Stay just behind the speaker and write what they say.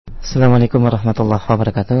Assalamualaikum warahmatullahi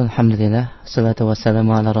wabarakatuh. Alhamdulillah, salatu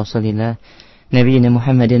wassalamu ala rasulillah Nabiyyina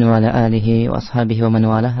Muhammadin wa ala alihi wa ashabihi wa man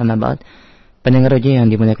walah, amma ba'd. Pendengar uji yang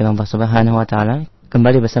dimuliakan Allah Subhanahu wa taala,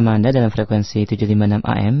 kembali bersama Anda dalam frekuensi 756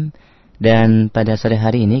 AM. Dan pada sore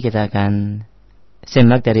hari ini kita akan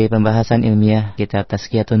simak dari pembahasan ilmiah kitab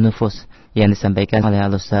Tazkiyatun Nufus yang disampaikan oleh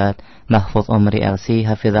Al-Ustaz Mahfudz Umri LC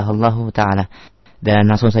hafizahullahu taala. Dan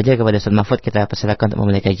langsung saja kepada Ustaz Mahfudz kita persilakan untuk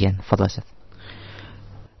memulai kajian. Fadhil Ustaz.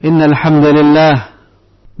 Innal hamdalillah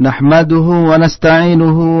nahmaduhu wa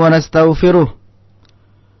nasta'inuhu wa nastaghfiruh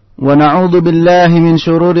wa na'udzu billahi min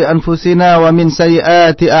shururi anfusina wa min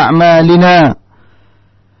sayyiati a'malina.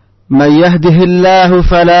 Man yahdihillahu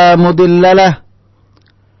fala mudilla lahu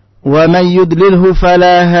wa man yudlilhu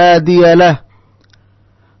fala hadiya lahu.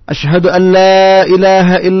 Ashhadu an la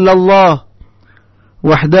ilaha illallah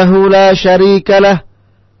wahdahu la sharika lahu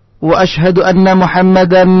wa ashhadu anna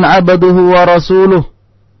Muhammadan 'abduhu wa rasuluh.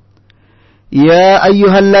 يا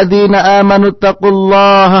أيها الذين آمنوا اتقوا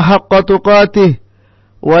الله حق تقاته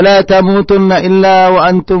ولا تموتن إلا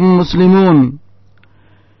وأنتم مسلمون.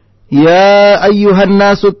 يا أيها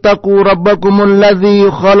الناس اتقوا ربكم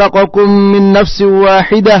الذي خلقكم من نفس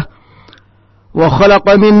واحدة وخلق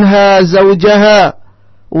منها زوجها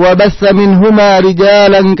وبث منهما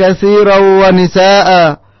رجالا كثيرا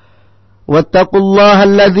ونساء واتقوا الله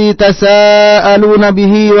الذي تساءلون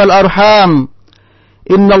به والأرحام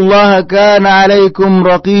إن الله كان عليكم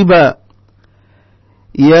رقيبا.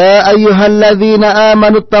 يا أيها الذين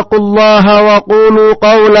آمنوا اتقوا الله وقولوا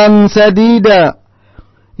قولا سديدا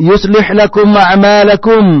يصلح لكم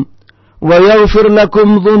أعمالكم ويغفر لكم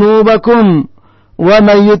ذنوبكم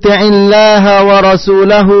ومن يطع الله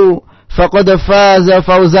ورسوله فقد فاز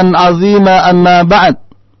فوزا عظيما. أما بعد،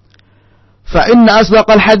 فإن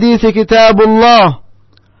أصدق الحديث كتاب الله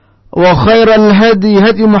وخير الهدي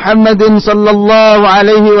هدي محمد صلى الله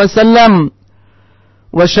عليه وسلم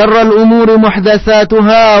وشر الأمور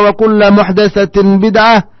محدثاتها وكل محدثة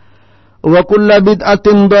بدعة وكل بدعة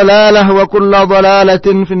ضلالة وكل ضلالة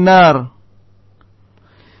في النار.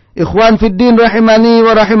 Ikhwan fiddin rahimani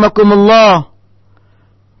wa rahimakumullah.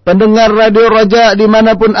 Pendengar Radio Raja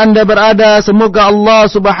dimanapun Anda berada, semoga Allah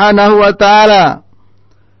Subhanahu wa ta'ala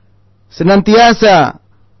senantiasa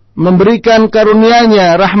memberikan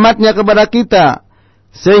karunia-Nya, rahmat-Nya kepada kita,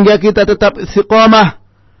 sehingga kita tetap istiqamah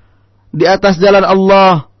di atas jalan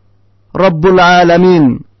Allah Rabbul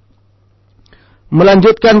Alamin.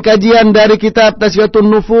 Melanjutkan kajian dari kitab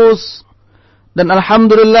Tazkiyatun Nufus, dan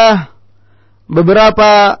alhamdulillah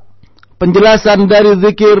beberapa penjelasan dari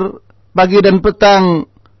zikir pagi dan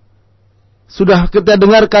petang sudah kita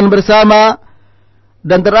dengarkan bersama,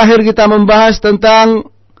 dan terakhir kita membahas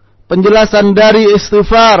tentang penjelasan dari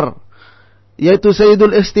istighfar, yaitu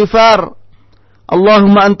sayyidul istighfar.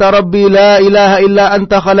 Allahumma anta rabbi la ilaha illa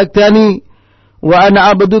anta khalaqtani wa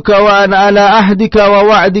ana abduka wa ana ala ahdika wa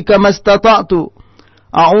wa'dika mastata'tu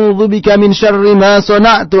a'udzu bika min syarri ma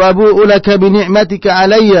sana'tu abu'u laka bi ni'matika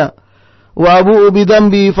alayya wa abu'u bi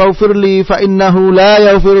dhanbi faghfir li fa innahu la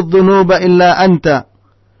yaghfiru dzunuba illa anta.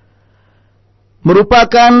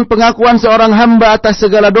 Merupakan pengakuan seorang hamba atas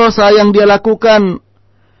segala dosa yang dia lakukan,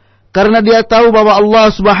 karena dia tahu bahwa Allah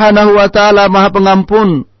Subhanahu wa ta'ala Maha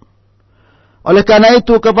Pengampun. Oleh karena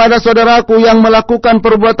itu, kepada saudaraku yang melakukan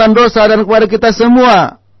perbuatan dosa dan kepada kita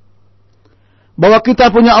semua, bahwa kita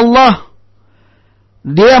punya Allah,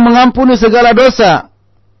 Dia mengampuni segala dosa.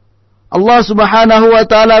 Allah Subhanahu wa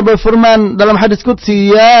ta'ala berfirman dalam hadis qudsi,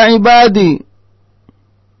 Ya ibadi,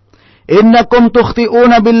 innakum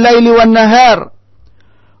tukhti'una bil-laili wan-nahar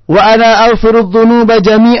wa ana aghfiru dzunuba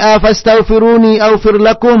jami'a fastaghfiruni aghfir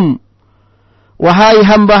lakum. Wahai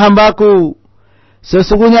hamba-hambaku,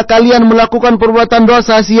 sesungguhnya kalian melakukan perbuatan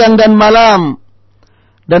dosa siang dan malam,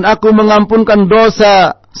 dan aku mengampunkan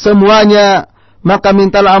dosa semuanya, maka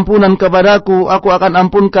mintalah ampunan kepadaku, aku akan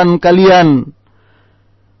ampunkan kalian.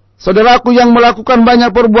 Saudaraku yang melakukan banyak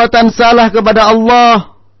perbuatan salah kepada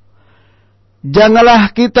Allah, janganlah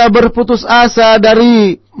kita berputus asa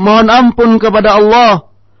dari mohon ampun kepada Allah,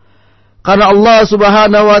 karena Allah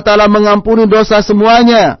Subhanahu wa ta'ala mengampuni dosa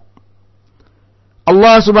semuanya.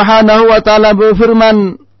 Allah Subhanahu wa ta'ala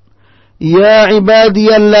berfirman, Ya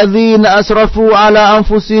ibadiyalladzina asrafu ala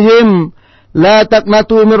anfusihim la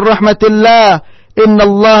taqnatu min rahmatillah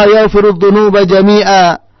innallaha yaghfiru dzunuba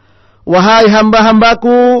jami'a. Wahai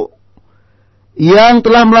hamba-hambaku yang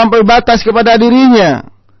telah melampaui batas kepada dirinya,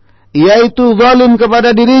 yaitu zalim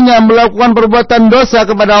kepada dirinya, melakukan perbuatan dosa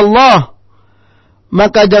kepada Allah,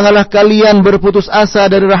 maka janganlah kalian berputus asa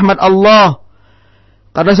dari rahmat Allah,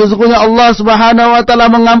 karena sesungguhnya Allah Subhanahu wa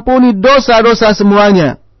ta'ala mengampuni dosa-dosa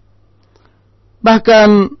semuanya.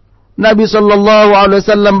 Bahkan Nabi sallallahu alaihi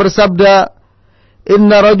wasallam bersabda,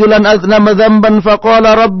 "Inna rajulan aznama dhanban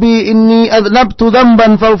faqala rabbi inni aznabtu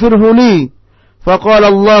dhanban faghfirhu li." Faqala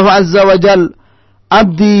Allah azza wa jalla,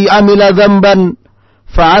 "Abdi amila dhanban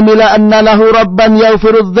fa'amila anna lahu rabban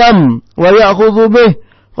yaghfiru dhanb wa ya'khudhu bih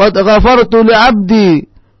qad ghafartu li 'abdi."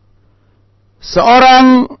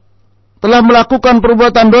 Seorang telah melakukan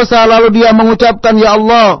perbuatan dosa lalu dia mengucapkan, "Ya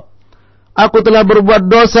Allah, aku telah berbuat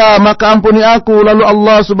dosa, maka ampuni aku." Lalu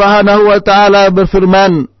Allah Subhanahu wa taala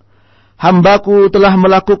berfirman, "Hambaku telah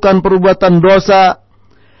melakukan perbuatan dosa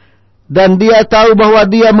dan dia tahu bahwa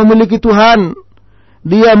dia memiliki Tuhan,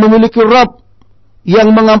 dia memiliki Rabb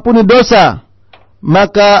yang mengampuni dosa,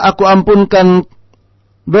 maka aku ampunkan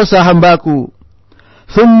dosa hambaku."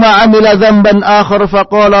 Thumma amila dhanban akhar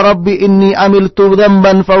faqala rabbi inni amiltu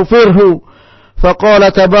dhanban faghfirhu.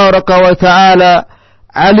 Faqala tabaraka wa ta'ala,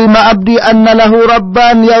 "Alima abdi anna lahu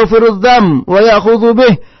rabban yaghfiru dhanb wa ya'khudhu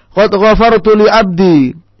bih qad ghafartu li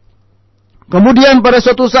abdi." Kemudian pada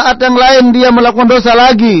suatu saat yang lain dia melakukan dosa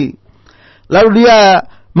lagi. Lalu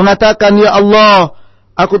dia mengatakan, "Ya Allah,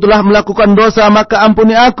 aku telah melakukan dosa, maka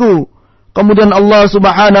ampuni aku." Kemudian Allah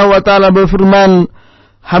Subhanahu wa taala berfirman,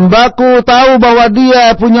 "Hambaku tahu bahwa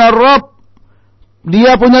dia punya Rabb,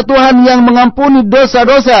 dia punya Tuhan yang mengampuni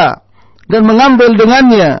dosa-dosa dan mengambil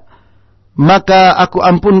dengannya, maka aku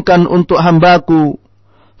ampunkan untuk hambaku."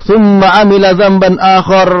 Thumma amila dhanban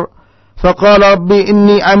akhar faqala rabbi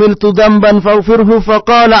inni amiltu dhanban faghfirhu.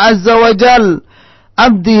 Faqala azza wa jal,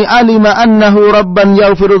 "Abdi alima annahu rabban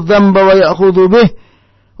yaghfiru dhanba wa ya'khudhu bih.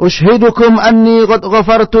 Ushhidukum anni qad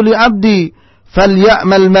ghafartu li abdi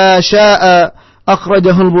falya'mal ma sya'a."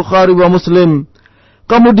 Akhrajahul Bukhari wa Muslim.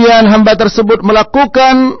 Kemudian hamba tersebut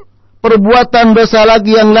melakukan perbuatan dosa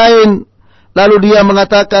lagi yang lain. Lalu dia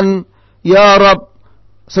mengatakan, "Ya Rabb,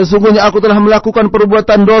 sesungguhnya aku telah melakukan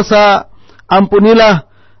perbuatan dosa, ampunilah."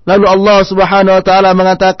 Lalu Allah Subhanahu wa taala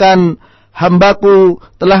mengatakan, "Hambaku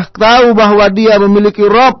telah tahu bahwa dia memiliki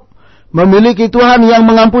Rabb, memiliki Tuhan yang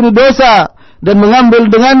mengampuni dosa dan mengambil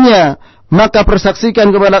dengannya, maka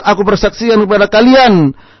aku persaksikan kepada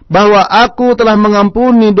kalian bahwa aku telah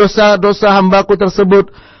mengampuni dosa-dosa hambaku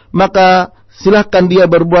tersebut, maka silahkan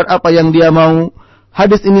dia berbuat apa yang dia mau."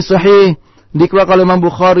 Hadis ini sahih, dikeluarkan oleh Imam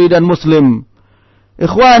Bukhari dan Muslim.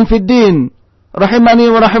 Ikhwan fiddin,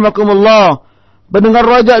 rahimani wa rahimakumullah, pendengar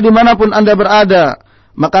Raja dimanapun Anda berada,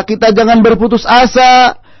 maka kita jangan berputus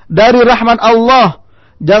asa dari rahmat Allah,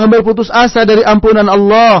 jangan berputus asa dari ampunan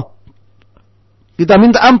Allah. Kita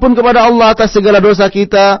minta ampun kepada Allah atas segala dosa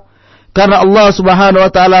kita, karena Allah Subhanahu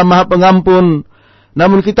wa taala Maha Pengampun.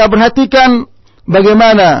 Namun kita perhatikan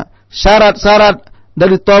bagaimana syarat-syarat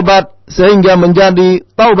dari taubat sehingga menjadi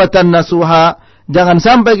taubatan nasuha. Jangan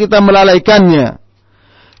sampai kita melalaikannya.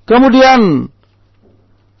 Kemudian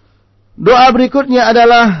doa berikutnya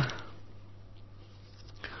adalah,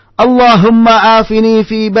 Allahumma afini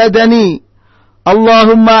fi badani,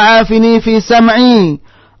 Allahumma afini fi sam'i,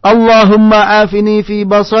 Allahumma afini fi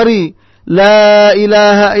basari, la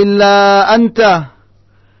ilaha illa anta.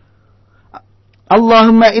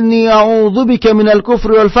 Allahumma inni a'udzu bika minal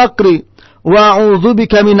kufri wal faqri wa a'udzu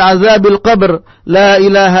bika min azabil qabr, la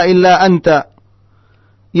ilaha illa anta.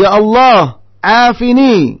 Ya Allah,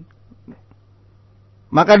 afini.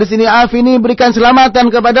 Maka di sini afini, berikan selamatan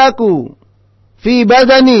kepadaku. Fi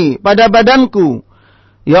badani, pada badanku.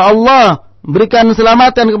 Ya Allah, berikan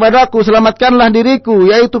selamatan kepadaku, selamatkanlah diriku,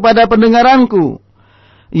 yaitu pada pendengaranku.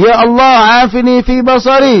 Ya Allah, afini fi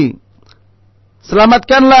basari,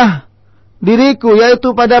 selamatkanlah diriku,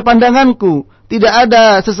 yaitu pada pandanganku. Tidak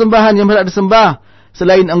ada sesembahan yang berhak disembah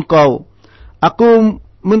selain Engkau. Aku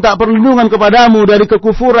minta perlindungan kepadamu dari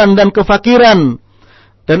kekufuran dan kefakiran,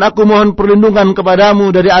 dan aku mohon perlindungan kepadamu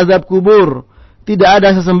dari azab kubur. Tidak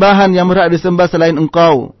ada sesembahan yang berhak disembah selain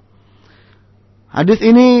Engkau. Hadis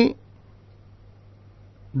ini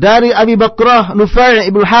dari Abi Bakrah Nufai'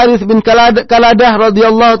 ibn Harith bin Kaladah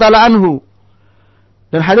radhiyallahu taala anhu.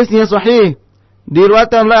 Dan hadisnya sahih,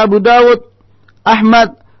 diriwayatkan oleh Abu Dawud,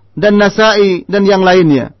 Ahmad dan Nasa'i dan yang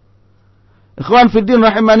lainnya. Ikhwan fiddin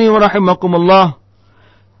rahimani wa rahimakumullah.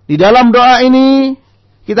 Di dalam doa ini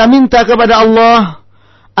kita minta kepada Allah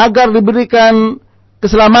agar diberikan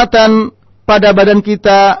keselamatan pada badan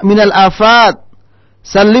kita minal afat.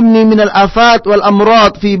 Salimni minal afat wal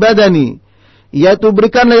amrad fi badani. Yaitu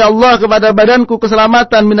berikanlah ya Allah kepada badanku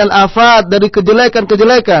keselamatan minal afat, dari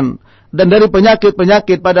kejelekan-kejelekan dan dari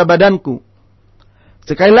penyakit-penyakit pada badanku.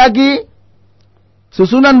 Sekali lagi,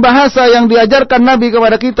 susunan bahasa yang diajarkan Nabi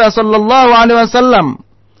kepada kita sallallahu alaihi wasallam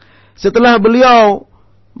setelah beliau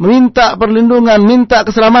meminta perlindungan, minta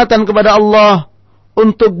keselamatan kepada Allah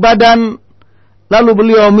untuk badan, lalu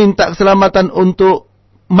beliau minta keselamatan untuk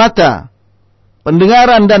mata,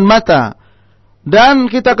 pendengaran dan mata. Dan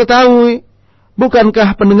kita ketahui,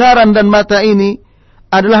 bukankah pendengaran dan mata ini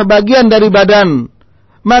adalah bagian dari badan?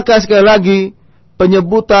 Maka sekali lagi,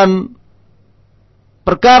 penyebutan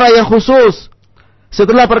perkara yang khusus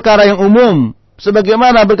setelah perkara yang umum,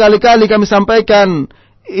 sebagaimana berkali-kali kami sampaikan,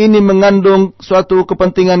 ini mengandung suatu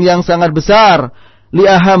kepentingan yang sangat besar,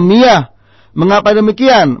 liahamiyah. Mengapa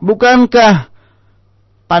demikian? Bukankah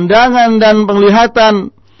pandangan dan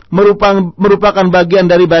penglihatan merupakan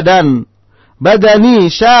bagian dari badan?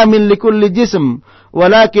 Badani syamil likulli jism,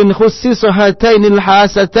 walakin khussisa hatainil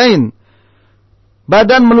hasatain.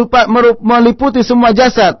 Badan meliputi semua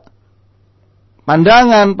jasad,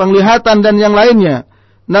 pandangan, penglihatan dan yang lainnya.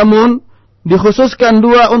 Namun dikhususkan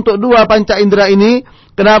untuk dua panca indera ini.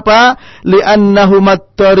 Kenapa? Li'annahu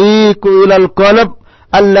mat-tariqu ilal qalb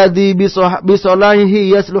alladhi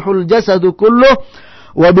bisalahihi yasluhul jasadu kulluh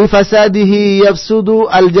wa bifasadihi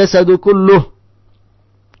yafsudu al-jasadu kulluh.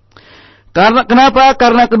 Kenapa?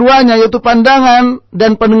 Karena keduanya, yaitu pandangan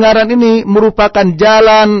dan pendengaran ini merupakan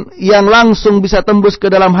jalan yang langsung bisa tembus ke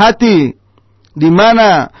dalam hati, di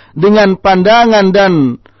mana dengan pandangan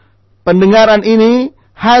dan pendengaran ini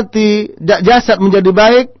hati, jasad menjadi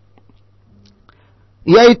baik,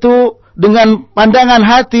 yaitu dengan pandangan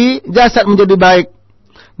hati jasad menjadi baik,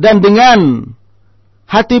 dan dengan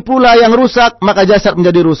hati pula yang rusak maka jasad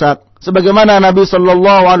menjadi rusak. Sebagaimana Nabi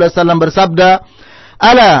SAW bersabda,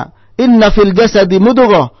 "Ala inna fil jasadi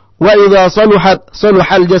mudghah, wa idza saluhat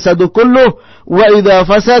saluhal jasadu kulluh, wa idza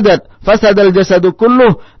fasadat fasadal jasadu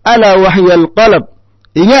kulluh, ala wahyal qalb."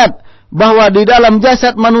 Ingat bahwa di dalam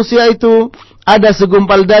jasad manusia itu ada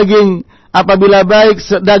segumpal daging. Apabila baik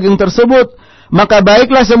daging tersebut, maka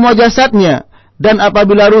baiklah semua jasadnya, dan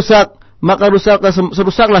apabila rusak, maka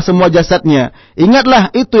rusaklah semua jasadnya. Ingatlah,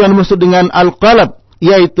 itu yang dimaksud dengan al-qalb,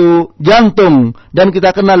 yaitu jantung, dan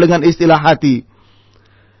kita kenal dengan istilah hati.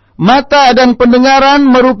 Mata dan pendengaran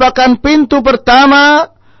merupakan pintu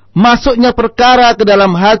pertama masuknya perkara ke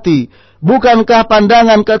dalam hati. Bukankah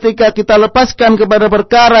pandangan ketika kita lepaskan kepada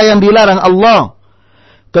perkara yang dilarang Allah,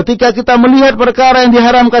 ketika kita melihat perkara yang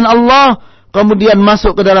diharamkan Allah, kemudian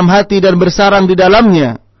masuk ke dalam hati dan bersarang di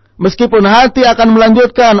dalamnya? Meskipun hati akan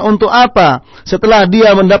melanjutkan untuk apa setelah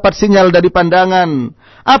dia mendapat sinyal dari pandangan?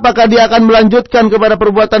 Apakah dia akan melanjutkan kepada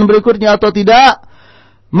perbuatan berikutnya atau tidak?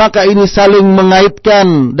 Maka ini saling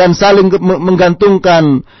mengaitkan dan saling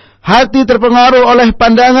menggantungkan. Hati terpengaruh oleh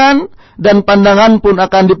pandangan, dan pandangan pun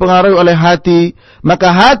akan dipengaruhi oleh hati.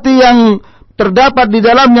 Maka hati yang terdapat di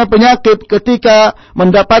dalamnya penyakit ketika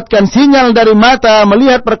mendapatkan sinyal dari mata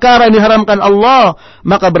melihat perkara yang diharamkan Allah,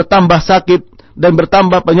 maka bertambah sakit dan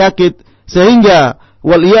bertambah penyakit, sehingga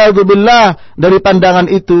waliyadu billah, dari pandangan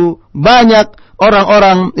itu banyak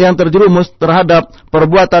orang-orang yang terjerumus terhadap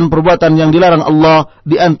perbuatan-perbuatan yang dilarang Allah,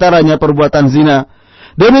 di antaranya perbuatan zina.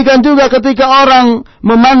 Demikian juga ketika orang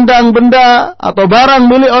memandang benda atau barang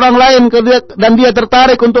milik orang lain dan dia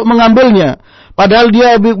tertarik untuk mengambilnya, padahal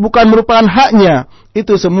dia bukan merupakan haknya,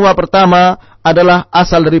 itu semua pertama adalah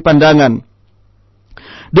asal dari pandangan.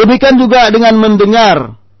 Demikian juga dengan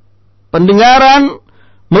mendengar. Pendengaran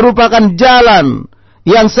merupakan jalan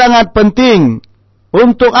yang sangat penting.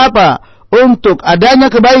 Untuk apa? Untuk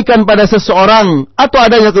adanya kebaikan pada seseorang atau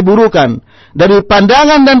adanya keburukan. Dari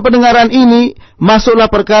pandangan dan pendengaran ini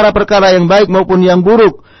masuklah perkara-perkara yang baik maupun yang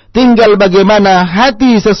buruk. Tinggal bagaimana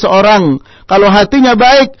hati seseorang. Kalau hatinya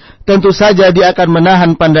baik, tentu saja dia akan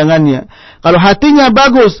menahan pandangannya. Kalau hatinya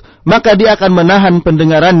bagus, maka dia akan menahan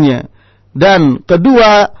pendengarannya. Dan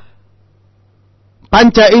kedua,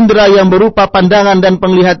 panca indera yang berupa pandangan dan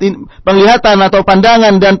penglihatan atau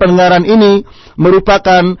pandangan dan pendengaran ini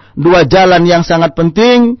merupakan dua jalan yang sangat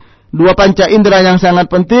penting, dua panca indera yang sangat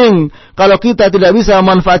penting. Kalau kita tidak bisa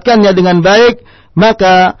memanfaatkannya dengan baik,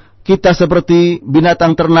 maka kita seperti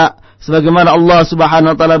binatang ternak. Sebagaimana Allah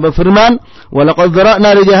Subhanahu wa taala berfirman, "Wa laqad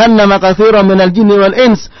zara'na li jahannama katsiran minal jinni wal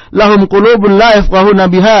ins, lahum qulubun la yafqahuna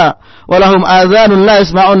biha, wa lahum adhanun la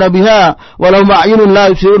yasma'una biha, wa lahum a'yunun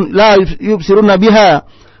la yubsiruna biha,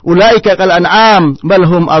 ulaika kal an'am bal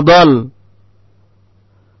hum adall."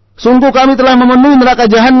 Sungguh kami telah memenuhi neraka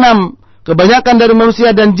jahanam kebanyakan dari manusia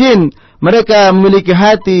dan jin. Mereka memiliki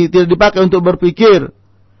hati, tidak dipakai untuk berpikir.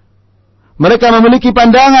 Mereka memiliki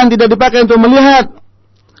pandangan, tidak dipakai untuk melihat.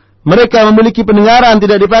 Mereka memiliki pendengaran,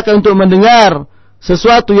 tidak dipakai untuk mendengar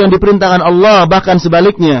sesuatu yang diperintahkan Allah, bahkan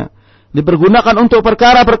sebaliknya dipergunakan untuk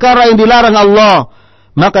perkara-perkara yang dilarang Allah.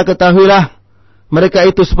 Maka ketahuilah, mereka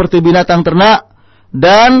itu seperti binatang ternak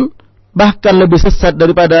dan bahkan lebih sesat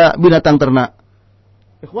daripada binatang ternak.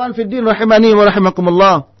 Ikhwan fiddin rahimani wa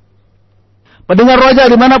rahimakumullah. Pendengar roja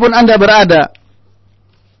dimanapun Anda berada,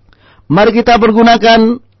 mari kita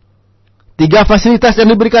pergunakan 3 fasilitas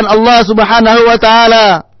yang diberikan Allah Subhanahu wa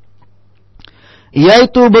taala,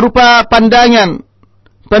 yaitu berupa pandangan,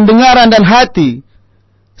 pendengaran dan hati.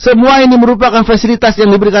 Semua ini merupakan fasilitas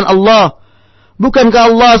yang diberikan Allah. Bukankah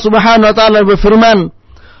Allah Subhanahu wa taala berfirman,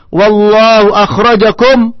 "Wallahu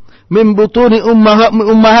akhrajakum min butuni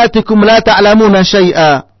ummahatikum la ta'lamuna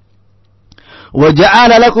syai'a wa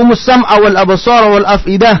ja'ala lakumus sam'a wal absara wal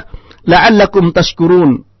af'idah la'allakum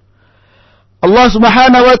tashkurun." Allah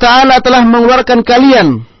Subhanahu wa taala telah mengeluarkan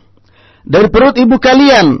kalian dari perut ibu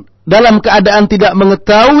kalian dalam keadaan tidak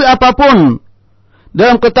mengetahui apapun,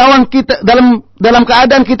 dalam keadaan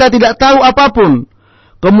kita tidak tahu apapun.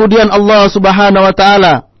 Kemudian Allah Subhanahu wa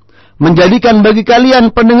taala menjadikan bagi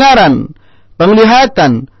kalian pendengaran,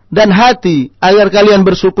 penglihatan dan hati agar kalian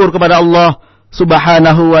bersyukur kepada Allah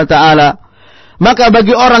Subhanahu wa taala. Maka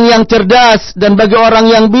bagi orang yang cerdas dan bagi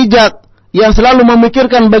orang yang bijak, yang selalu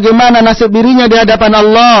memikirkan bagaimana nasib dirinya di hadapan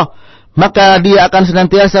Allah, maka dia akan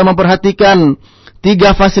senantiasa memperhatikan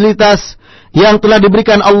 3 fasilitas yang telah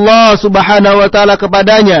diberikan Allah Subhanahu wa taala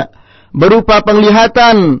kepadanya, berupa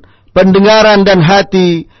penglihatan, pendengaran dan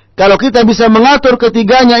hati. Kalau kita bisa mengatur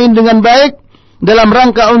ketiganya ini dengan baik dalam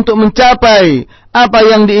rangka untuk mencapai apa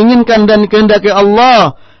yang diinginkan dan dikehendaki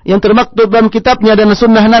Allah yang termaktub dalam kitabnya dan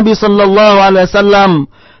sunnah Nabi sallallahu alaihi wasallam,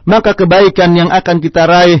 maka kebaikan yang akan kita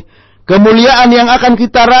raih, kemuliaan yang akan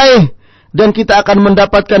kita raih, dan kita akan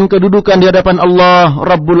mendapatkan kedudukan di hadapan Allah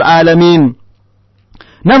Rabbul Alamin.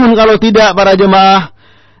 Namun kalau tidak, para jemaah,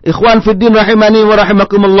 ikhwan fiddin rahimani wa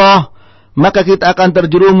rahimakumullah, maka kita akan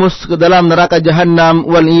terjerumus ke dalam neraka jahanam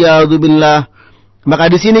wal-iyadzu billah. Maka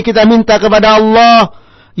di sini kita minta kepada Allah,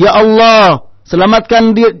 ya Allah,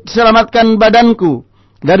 selamatkan badanku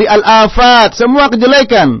dari al-afat, semua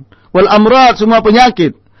kejelekan, wal amrad, semua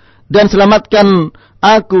penyakit, dan selamatkan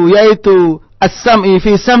aku, yaitu as-sam'i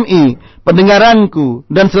fi sam'i, pendengaranku,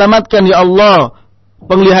 dan selamatkan ya Allah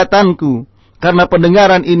penglihatanku, karena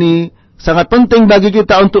pendengaran ini sangat penting bagi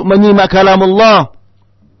kita untuk menyimak kalamullah.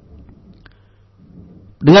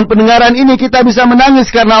 Dengan pendengaran ini kita bisa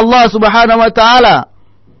menangis karena Allah Subhanahu wa taala.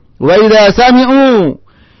 Wa idza sami'u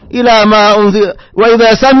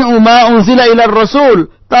ma unzila ila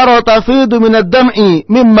ar-rasul tara tafidu minad dam'i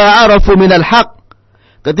mimma 'arafu minal haqq.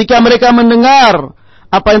 Ketika mereka mendengar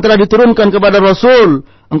apa yang telah diturunkan kepada Rasul,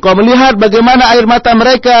 engkau melihat bagaimana air mata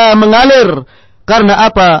mereka mengalir. Karena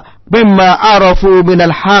apa? Mimma 'arafu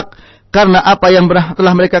minal haqq, karena apa yang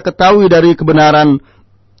telah mereka ketahui dari kebenaran.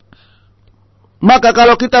 Maka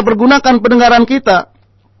kalau kita pergunakan pendengaran kita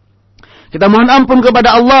mohon ampun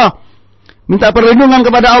kepada Allah, minta perlindungan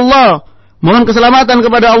kepada Allah, mohon keselamatan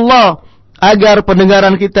kepada Allah, agar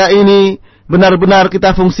pendengaran kita ini benar-benar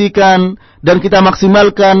kita fungsikan dan kita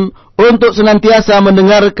maksimalkan untuk senantiasa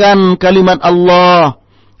mendengarkan kalimat Allah,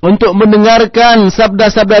 untuk mendengarkan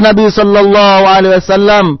sabda-sabda Nabi sallallahu alaihi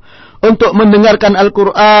wasallam, untuk mendengarkan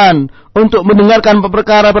Al-Quran, untuk mendengarkan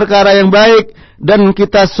perkara-perkara yang baik, dan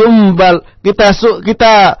kita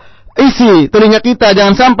isi telinga kita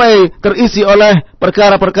jangan sampai terisi oleh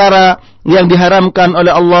perkara-perkara yang diharamkan oleh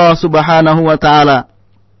Allah Subhanahu wa taala.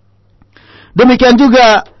 Demikian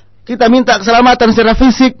juga kita minta keselamatan secara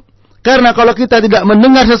fisik, karena kalau kita tidak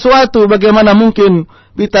mendengar sesuatu, bagaimana mungkin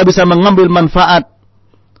kita bisa mengambil manfaat.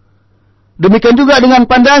 Demikian juga dengan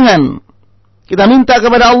pandangan. Kita minta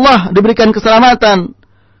kepada Allah diberikan keselamatan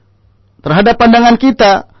terhadap pandangan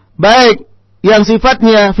kita, baik yang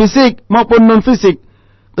sifatnya fisik maupun non-fisik.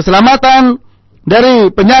 Keselamatan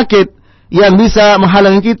dari penyakit yang bisa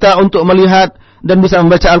menghalangi kita untuk melihat dan bisa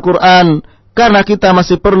membaca Al-Quran, karena kita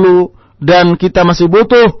masih perlu dan kita masih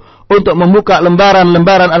butuh untuk membuka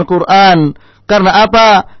lembaran-lembaran Al-Quran. Karena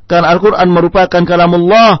apa? Karena Al-Quran merupakan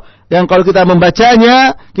kalamullah yang kalau kita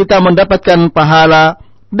membacanya, kita mendapatkan pahala.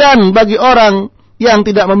 Dan bagi orang yang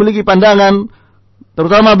tidak memiliki pandangan,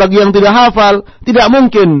 terutama bagi yang tidak hafal, tidak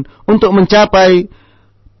mungkin untuk mencapai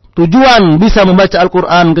tujuan bisa membaca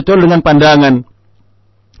Al-Quran kecuali dengan pandangan,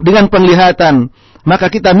 dengan penglihatan. Maka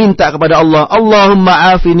kita minta kepada Allah,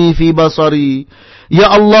 Allahumma afini fi basari, ya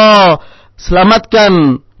Allah,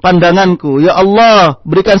 selamatkan pandanganku, ya Allah,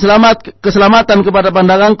 berikan keselamatan kepada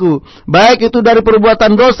pandanganku, baik itu dari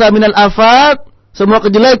perbuatan dosa minal afat, semua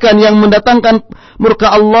kejelekan yang mendatangkan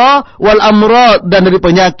murka Allah, wal amrad, dan dari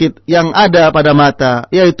penyakit yang ada pada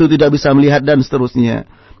mata, yaitu tidak bisa melihat dan seterusnya.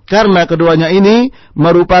 Karena keduanya ini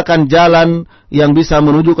merupakan jalan yang bisa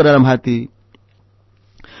menuju ke dalam hati.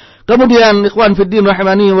 Kemudian ikhwan fiddin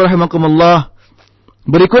rahimani wa rahimakumullah,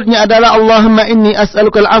 berikutnya adalah Allahumma inni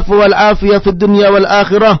as'alukal afwa wal afiyah fid dunya wal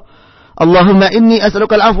akhirah. Allahumma inni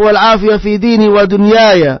as'alukal afwa wal afiyah fi dini wa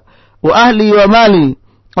dunyaya wa ahli wa mali.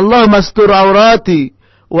 Allahumma astur awrati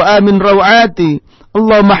wa amin raw'ati.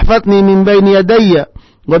 Allahumma ihfazni min bayni yadayya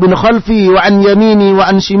wa min khalfi wa an yamini wa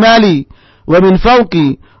an shimali wa min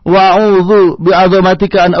fawqi wa a'udzu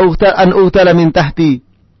bi'azamatika an ughtala min tahti.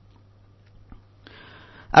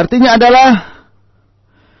 Artinya adalah,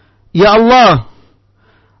 ya Allah,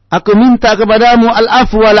 aku minta kepadamu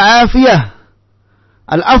al-afwa wal-afiyah.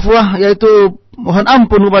 Al-afwah yaitu mohon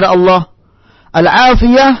ampun kepada Allah.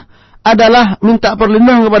 Al-afiyah adalah minta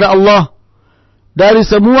perlindungan kepada Allah dari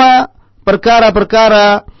semua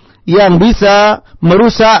perkara-perkara yang bisa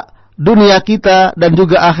merusak dunia kita dan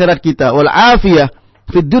juga akhirat kita. Wal-afiyah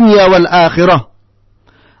fid dunya wal akhirah.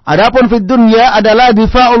 Adapun fid dunya adalah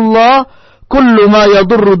difa'ullah kullu ma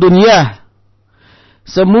yadurru dunyah.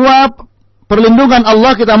 Semua perlindungan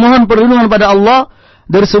Allah, kita mohon perlindungan pada Allah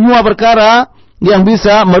dari semua perkara yang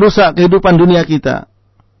bisa merusak kehidupan dunia kita.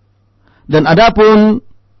 Dan adapun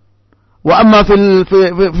wa amma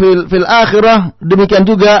fil akhirah, demikian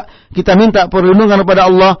juga kita minta perlindungan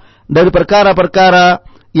kepada Allah dari perkara-perkara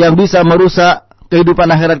yang bisa merusak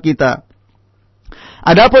kehidupan akhirat kita.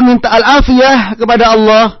 Adapun minta al-afiyah kepada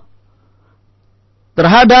Allah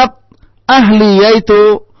terhadap ahli,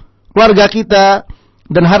 yaitu keluarga kita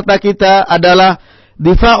dan harta kita, adalah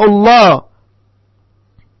difa'ullah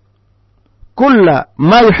kulla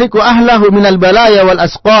ma yuhiku ahlahu minal balaya wal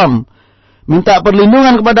asqam. Minta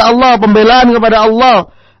perlindungan kepada Allah, pembelaan kepada Allah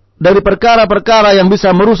dari perkara-perkara yang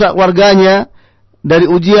bisa merusak warganya dari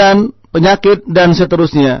ujian, penyakit dan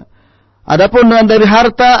seterusnya. Adapun dari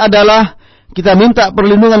harta adalah kita minta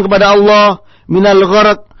perlindungan kepada Allah minal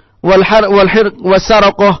gharq wal hirq was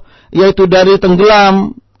saraqah, yaitu dari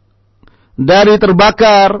tenggelam, dari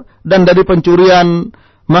terbakar dan dari pencurian.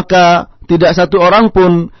 Maka tidak satu orang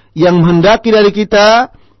pun yang menghendaki dari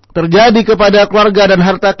kita terjadi kepada keluarga dan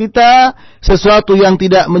harta kita sesuatu yang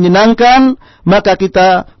tidak menyenangkan, maka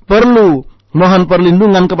kita perlu mohon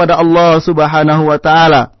perlindungan kepada Allah Subhanahu wa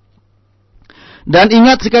taala. Dan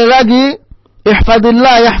ingat sekali lagi,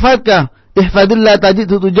 ihfadillah yahfadka, ihfadillah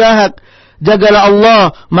tajidhu tujahak. Jagalah Allah,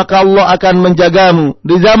 maka Allah akan menjagamu.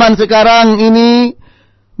 Di zaman sekarang ini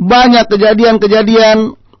banyak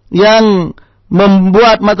kejadian-kejadian yang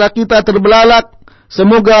membuat mata kita terbelalak.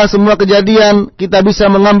 Semoga semua kejadian kita bisa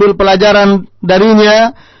mengambil pelajaran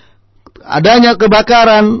darinya. Adanya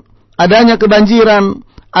kebakaran, adanya kebanjiran,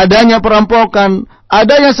 adanya perampokan,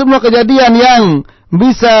 adanya semua kejadian yang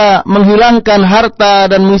bisa menghilangkan harta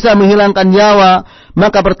dan bisa menghilangkan nyawa,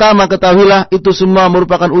 maka pertama ketahuilah itu semua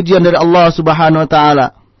merupakan ujian dari Allah Subhanahu wa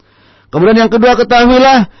taala. Kemudian yang kedua,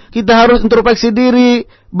 ketahuilah kita harus introspeksi diri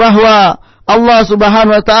bahwa Allah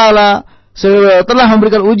Subhanahu wa taala setelah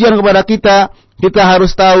memberikan ujian kepada kita, kita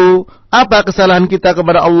harus tahu apa kesalahan kita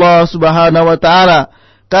kepada Allah Subhanahu wa taala.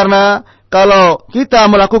 Karena kalau kita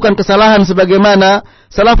melakukan kesalahan sebagaimana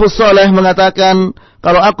salafus saleh mengatakan,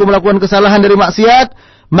 kalau aku melakukan kesalahan dari maksiat,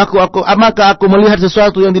 maka aku melihat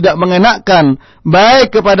sesuatu yang tidak mengenakkan, baik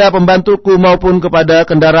kepada pembantuku maupun kepada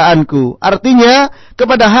kendaraanku. Artinya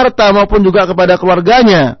kepada harta maupun juga kepada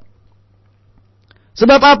keluarganya.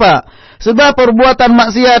 Sebab apa? Sebab perbuatan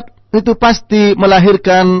maksiat itu pasti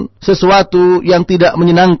melahirkan sesuatu yang tidak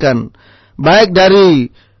menyenangkan, baik dari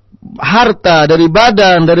harta, dari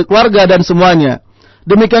badan, dari keluarga dan semuanya.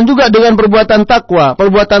 Demikian juga dengan perbuatan takwa.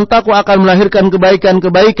 Perbuatan takwa akan melahirkan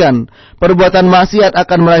kebaikan-kebaikan. Perbuatan maksiat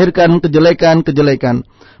akan melahirkan kejelekan-kejelekan.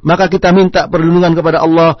 Maka kita minta perlindungan kepada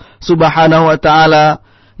Allah Subhanahu wa taala,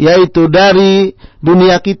 yaitu dari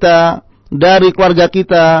dunia kita, dari keluarga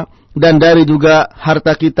kita, dan dari juga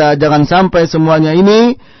harta kita. Jangan sampai semuanya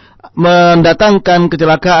ini mendatangkan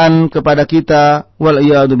kecelakaan kepada kita. Wal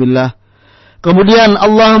iyadu billah. Kemudian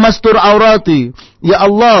Allahumma astur aurati, ya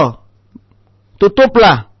Allah,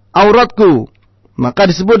 tutuplah auratku. Maka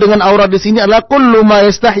disebut dengan aurat di sini adalah kullu ma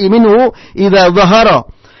yastahi minhu idza zahara.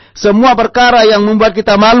 Semua perkara yang membuat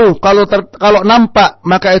kita malu kalau nampak,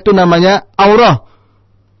 maka itu namanya aurat.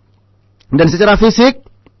 Dan secara fisik,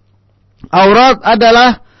 aurat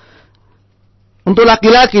adalah untuk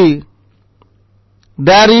laki-laki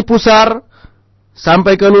dari pusar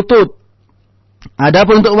sampai ke lutut.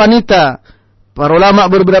 Adapun untuk wanita, para ulama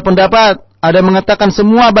berbeda pendapat. Ada yang mengatakan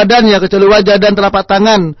semua badannya kecuali wajah dan telapak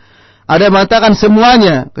tangan. Ada yang mengatakan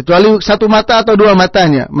semuanya kecuali satu mata atau dua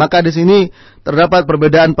matanya. Maka di sini terdapat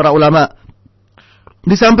perbedaan para ulama.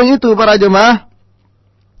 Di samping itu para jemaah,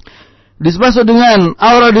 dimaksud dengan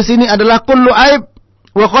aurah di sini adalah kullu aib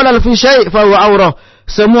wa khalal fi syai' fa huwa aurah.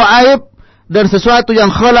 Semua aib dan sesuatu yang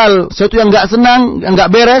khalal, sesuatu yang enggak senang, yang enggak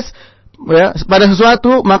beres ya, pada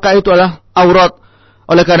sesuatu, maka itu adalah aurat.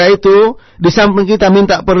 Oleh karena itu, di samping kita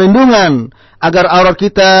minta perlindungan agar aurat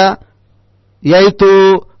kita,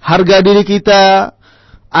 yaitu harga diri kita,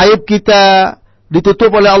 aib kita,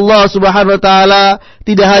 ditutup oleh Allah Subhanahu wa taala,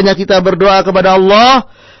 tidak hanya kita berdoa kepada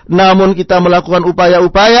Allah, namun kita melakukan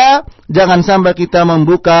upaya-upaya jangan sampai kita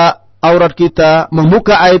membuka aurat kita,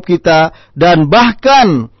 membuka aib kita, dan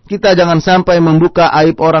bahkan kita jangan sampai membuka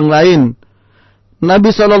aib orang lain. Nabi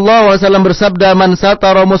SAW bersabda, "Man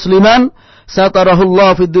satara musliman,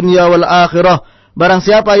 satarahullah fid dunya wal akhirah." Barang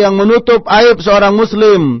siapa yang menutup aib seorang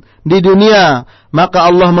muslim di dunia, maka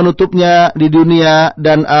Allah menutupnya di dunia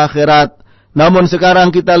dan akhirat. Namun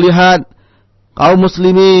sekarang kita lihat kaum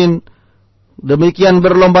muslimin demikian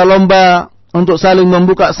berlomba-lomba untuk saling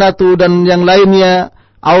membuka satu dan yang lainnya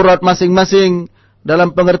aurat masing-masing,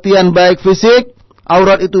 dalam pengertian baik fisik,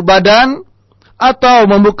 aurat itu badan, atau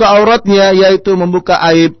membuka auratnya yaitu membuka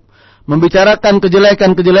aib, membicarakan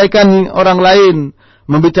kejelekan-kejelekan orang lain,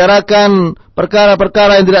 membicarakan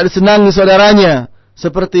perkara-perkara yang tidak disenangi saudaranya,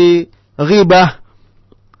 seperti ghibah.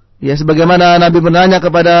 Ya, sebagaimana Nabi bertanya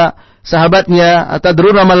kepada sahabatnya,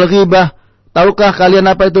 "Atadruna mal ghibah?" Tahukah kalian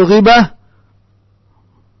apa itu ghibah?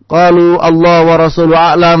 Qalu Allah wa rasuluhu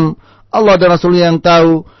a'lam. Allah dan Rasulnya yang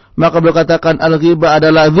tahu. Maka beliau katakan, al-ghibah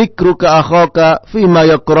adalah dzikruka akhaka fima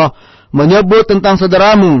yakrah, menyebut tentang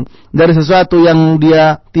saudaramu dari sesuatu yang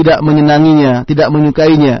dia tidak menyenanginya, tidak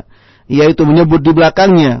menyukainya, yaitu menyebut di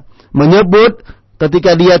belakangnya, menyebut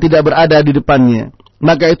ketika dia tidak berada di depannya.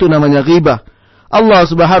 Maka itu namanya ghibah. Allah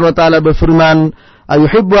Subhanahu wa taala berfirman,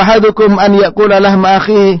 "Ayuhibbu ahadukum an ya'kula lahma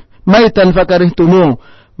akhihi maitan fakarihtumuh."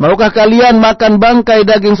 Maukah kalian makan bangkai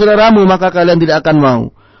daging saudaramu, maka kalian tidak akan mau.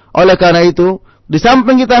 Oleh karena itu, di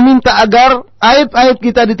samping kita minta agar aib-aib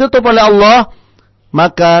kita ditutup oleh Allah,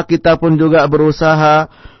 maka kita pun juga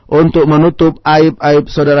berusaha untuk menutup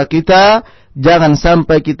aib-aib saudara kita. Jangan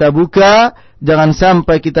sampai kita buka, jangan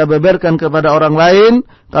sampai kita beberkan kepada orang lain.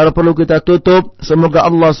 Kalau perlu kita tutup. Semoga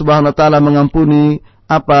Allah Subhanahu wa taala mengampuni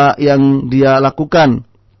apa yang dia lakukan.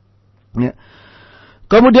 Ya.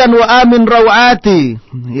 Kemudian wa amin rawati.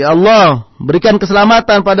 Ya Allah, berikan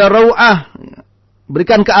keselamatan pada rawah.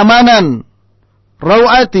 Berikan keamanan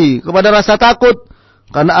rawati kepada rasa takut.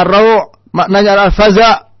 Karena ar-raw maknanya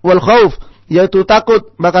al-faza' wal khauf, yaitu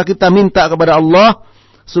takut. Maka kita minta kepada Allah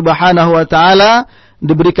Subhanahu wa taala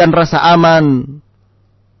diberikan rasa aman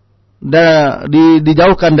dan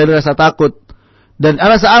dijauhkan dari rasa takut. Dan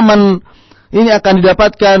rasa aman ini akan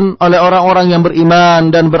didapatkan oleh orang-orang yang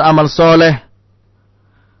beriman dan beramal soleh.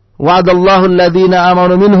 Wa'adallahu alladhina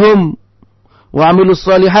amanu minhum wa 'amilus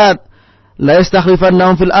shalihat la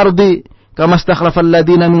yastakhlifannahum fil ardi kama istakhlafal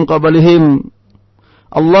ladina min qablihim.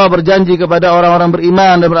 Allah berjanji kepada orang-orang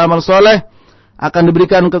beriman dan beramal soleh akan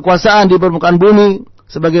diberikan kekuasaan di permukaan bumi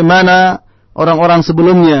sebagaimana orang-orang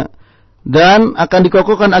sebelumnya, dan akan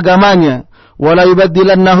dikokohkan agamanya. Wala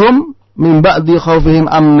yubaddilannahum min ba'di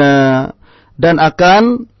khaufihim amna, dan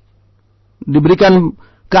akan diberikan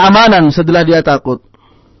keamanan setelah dia takut.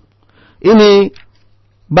 Ini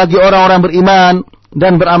bagi orang-orang beriman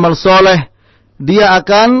dan beramal soleh, dia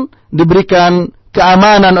akan diberikan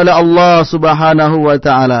keamanan oleh Allah Subhanahu wa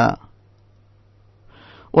taala.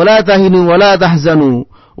 Wala tahinu wala tahzanu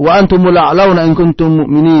wa antumul a'launa in kuntum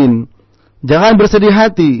mu'minin. Jangan bersedih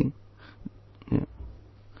hati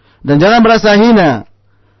dan jangan merasa hina.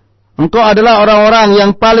 Engkau adalah orang-orang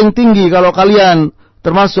yang paling tinggi kalau kalian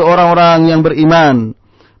termasuk orang-orang yang beriman.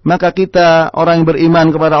 Maka kita orang yang beriman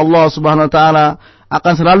kepada Allah Subhanahu wa taala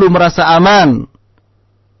akan selalu merasa aman.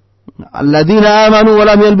 Alladzina amanu wa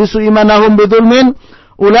lam yalbisu imanahum bidzulmin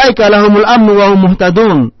ulaika lahumul amnu wa hum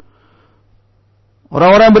muhtadun.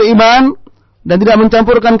 Orang-orang beriman dan tidak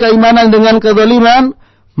mencampurkan keimanan dengan kezaliman,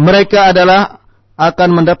 mereka adalah akan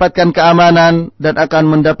mendapatkan keamanan dan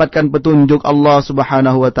akan mendapatkan petunjuk Allah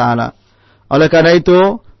Subhanahu wa taala. Oleh karena itu,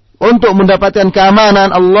 untuk mendapatkan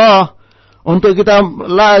keamanan Allah, untuk kita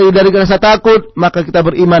lari dari rasa takut, maka kita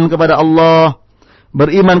beriman kepada Allah,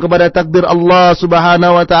 beriman kepada takdir Allah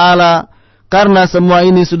Subhanahu wa taala, karena semua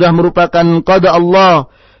ini sudah merupakan qada Allah,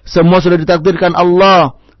 semua sudah ditakdirkan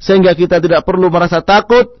Allah, sehingga kita tidak perlu merasa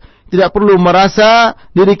takut, tidak perlu merasa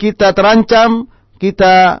diri kita terancam.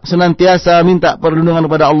 Kita senantiasa minta perlindungan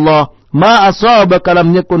kepada Allah. Ma asabaka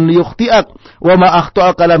lam yakun liyukhti'ak wa ma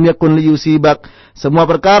akhta'aka lam yakun liyusibak. Semua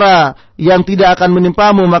perkara yang tidak akan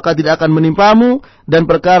menimpamu maka tidak akan menimpamu, dan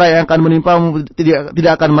perkara yang akan menimpamu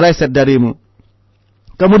tidak akan meleset darimu.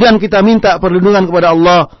 Kemudian kita minta perlindungan kepada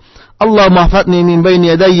Allah. Allah mahfadni min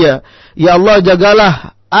baini yadayya. Ya Allah,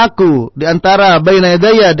 jagalah aku di antara baina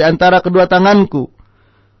yadayya, di antara kedua tanganku.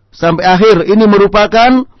 Sampai akhir. Ini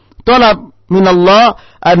merupakan tolab min Allah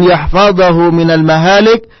an yahfadhahu min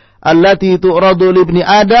al-mahalik allati tu'radu li ibni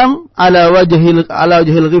Adam ala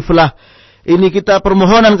wajhil ghiflah. Ini kita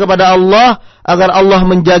permohonan kepada Allah agar Allah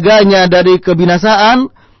menjaganya dari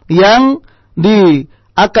kebinasaan yang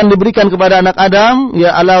akan diberikan kepada anak Adam,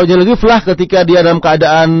 ya ala wajhil ghiflah, ketika dia dalam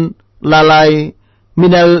keadaan lalai,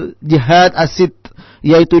 minal jihad asid,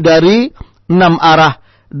 yaitu dari 6 arah,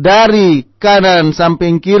 dari kanan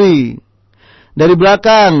samping kiri, dari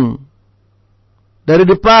belakang, dari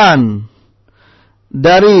depan,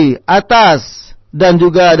 dari atas, dan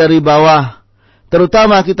juga dari bawah.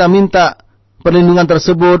 Terutama kita minta perlindungan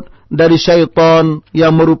tersebut dari syaitan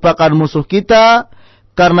yang merupakan musuh kita,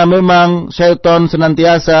 karena memang syaitan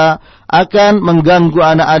senantiasa akan mengganggu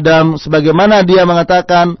anak Adam, sebagaimana dia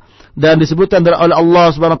mengatakan dan disebutkan oleh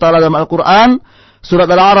Allah Subhanahu wa taala dalam Al-Qur'an, surat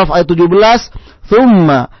Al-A'raf ayat 17,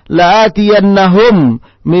 "Tsumma la'atiyannahum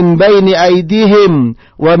min baini aydihim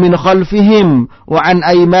wa min khalfihim wa an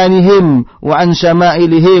aymanihim wa an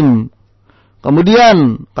syama'ilihim."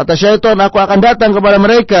 Kemudian kata syaitan, aku akan datang kepada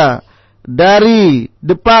mereka dari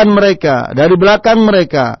depan mereka, dari belakang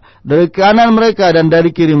mereka, dari kanan mereka, dan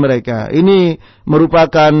dari kiri mereka. Ini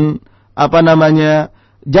merupakan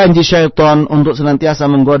janji syaitan untuk senantiasa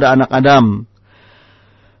menggoda anak Adam.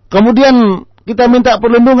 Kemudian kita minta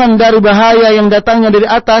perlindungan dari bahaya yang datangnya dari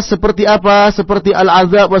atas, seperti apa? Seperti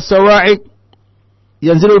al-azab was-sawa'iq.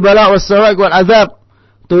 Yanzilul bala was-sawa'iq wal-azab.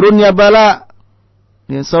 Turunnya bala,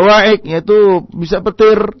 ya, sawa'iq, yaitu bisa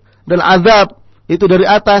petir, dan azab itu dari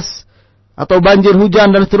atas, atau banjir,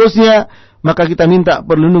 hujan, dan seterusnya. Maka kita minta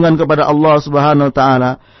perlindungan kepada Allah Subhanahu wa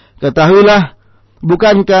taala. Ketahuilah,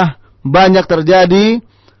 bukankah banyak terjadi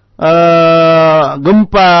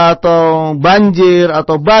gempa atau banjir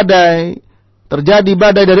atau badai, terjadi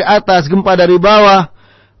badai dari atas, gempa dari bawah,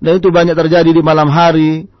 dan itu banyak terjadi di malam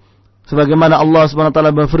hari, sebagaimana Allah Subhanahu wa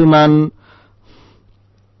taala berfirman,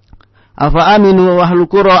 "Afa aminu ahlul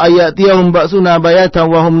qura ayatiyahum ba'suna bayatan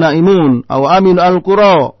wa hum naimun, aw aminu ahlul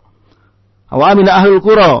qura ahlul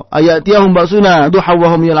qura ayatiyahum ba'suna duha wa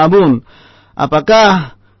hum yal'abun."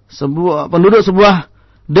 Apakah penduduk sebuah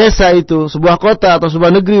desa itu, sebuah kota atau sebuah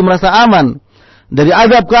negeri merasa aman dari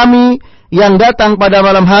azab kami yang datang pada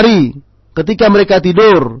malam hari ketika mereka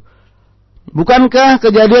tidur? Bukankah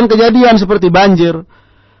kejadian-kejadian seperti banjir,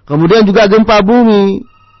 kemudian juga gempa bumi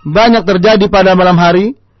banyak terjadi pada malam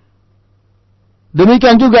hari?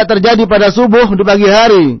 Demikian juga terjadi pada subuh di pagi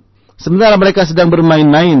hari, sementara mereka sedang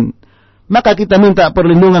bermain-main. Maka kita minta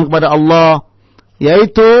perlindungan kepada Allah,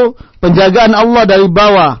 yaitu penjagaan Allah dari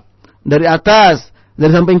bawah, dari atas,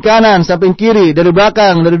 dari samping kanan, samping kiri, dari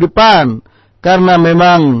belakang, dari depan. Karena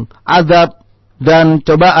memang azab dan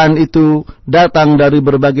cobaan itu datang dari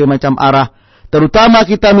berbagai macam arah. Terutama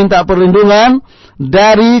kita minta perlindungan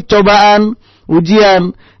dari cobaan,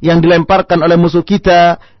 ujian yang dilemparkan oleh musuh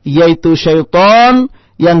kita, yaitu syaitan,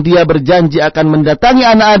 yang dia berjanji akan mendatangi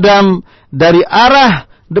anak Adam dari arah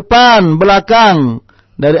depan, belakang,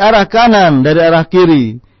 dari arah kanan, dari arah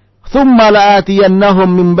kiri. Tsumma la'atiyannahum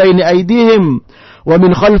min baini aydihim wa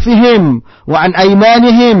min khalfihim wa an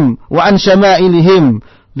aymanihim wa an syama'ilihim.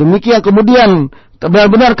 Demikian kemudian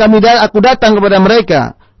benar-benar aku datang kepada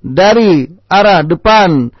mereka dari arah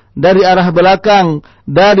depan, dari arah belakang,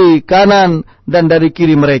 dari kanan, dan dari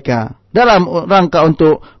kiri mereka, dalam rangka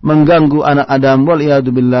untuk mengganggu anak Adam.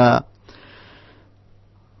 Waliyadzubillah.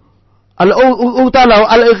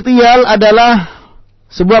 Al-ikhtiyal adalah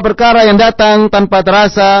sebuah perkara yang datang tanpa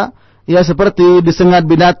terasa, ya, seperti disengat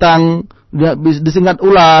binatang, disengat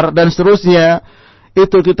ular, dan seterusnya.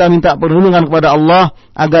 Itu kita minta perlindungan kepada Allah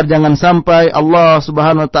agar jangan sampai Allah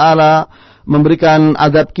Subhanahu wa taala memberikan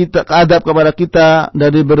azab kepada kita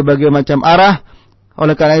dari berbagai macam arah.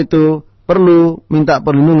 Oleh karena itu perlu minta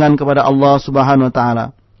perlindungan kepada Allah Subhanahu wa taala.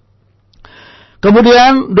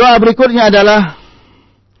 Kemudian doa berikutnya adalah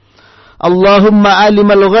Allahumma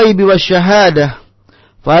alimal ghaibi wasyahadah,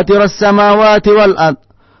 fatiras samawati wal ard,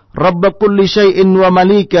 rabb kulli syai'in wa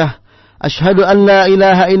malikah, ashhadu an la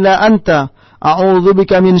ilaha illa anta, a'udzu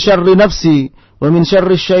bika min syarri nafsi wa min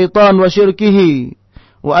syarri syaitan wa syirkihi,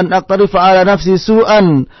 wa an aqtarifa ala nafsi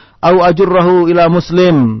su'an aw ajurrahu ila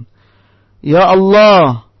muslim. Ya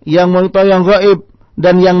Allah, yang mengetahui yang gaib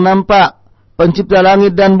dan yang nampak, pencipta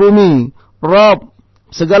langit dan bumi, Rabb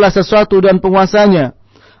segala sesuatu dan penguasanya,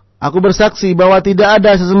 aku bersaksi bahwa tidak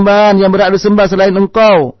ada sesembahan yang berhak disembah selain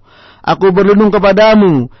Engkau. Aku berlindung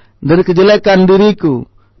kepadamu dari kejelekan diriku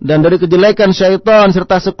dan dari kejelekan syaitan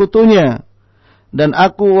serta sekutunya. Dan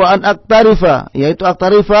aku wa an aktarifa, yaitu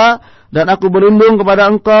aktarifa, dan aku berlindung kepada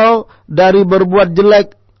Engkau dari berbuat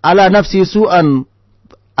jelek ala nafsi su'an,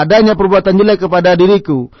 adanya perbuatan jelek kepada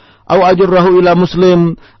diriku, au ajurrahu ila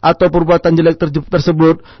muslim, atau perbuatan jelek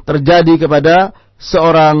tersebut terjadi kepada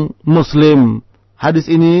seorang muslim.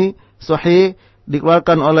 Hadis ini sahih,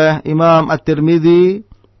 dikeluarkan oleh Imam At-Tirmidzi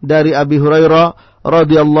dari Abi Hurairah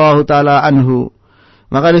radhiyallahu taala anhu.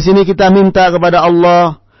 Maka di sini kita minta kepada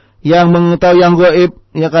Allah yang mengetahui yang gaib,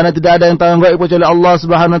 ya, karena tidak ada yang tahu yang gaib kecuali Allah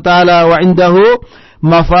Subhanahu wa taala. Wa indahu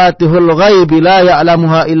mafatihul ghaib la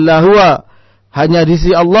ya'lamuha illa huwa. Hanya di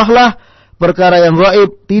sisi Allah lah perkara yang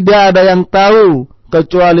gaib, tidak ada yang tahu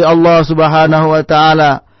kecuali Allah Subhanahu wa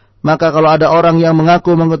taala. Maka kalau ada orang yang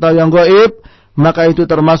mengaku mengetahui yang gaib, maka itu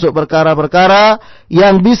termasuk perkara-perkara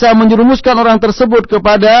yang bisa menjerumuskan orang tersebut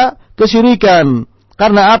kepada kesyirikan.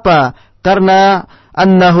 Karena apa? Karena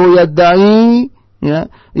annahu yadda'i, ya,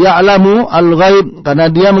 ya'lamu al-ghaib, karena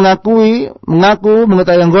dia mengaku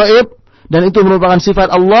mengetahui yang gaib, dan itu merupakan sifat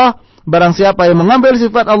Allah. Barang siapa yang mengambil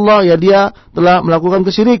sifat Allah, ya dia telah melakukan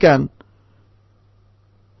kesyirikan.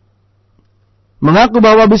 Mengaku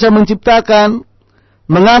bahwa bisa menciptakan,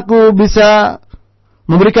 mengaku bisa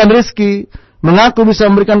memberikan rezeki, mengaku bisa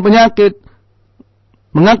memberikan penyakit,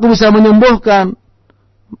 mengaku bisa menyembuhkan,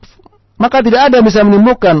 maka tidak ada yang bisa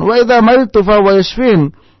menyembuhkan. Wa idza maridtu fa huwa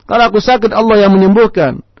yashfin. Kalau aku sakit, Allah yang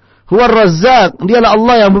menyembuhkan. Huwar Razzaq, dialah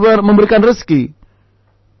Allah yang memberikan rezeki.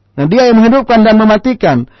 Nah, dia yang menghidupkan dan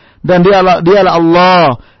mematikan, dan dialah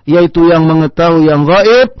Allah, yaitu yang mengetahui yang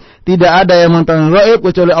gaib. Tidak ada yang mengetahui yang gaib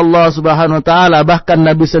kecuali Allah Subhanahu wa taala. Bahkan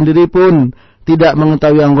Nabi sendiri pun tidak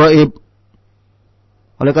mengetahui yang gaib.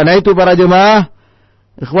 Oleh karena itu para jemaah,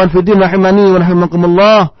 ikhwan fiddin rahimani wa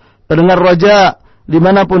rahimakumullah, pendengar Raja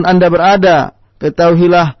dimanapun Anda berada,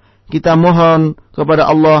 ketahuilah kita mohon kepada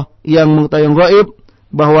Allah yang mengetahui yang gaib,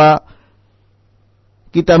 bahwa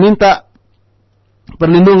kita minta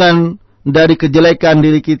perlindungan dari kejelekan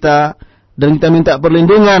diri kita, dan kita minta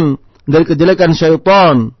perlindungan dari kejelekan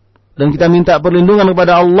syaitan, dan kita minta perlindungan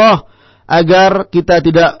kepada Allah agar kita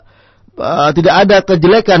tidak ada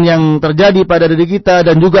kejelekan yang terjadi pada diri kita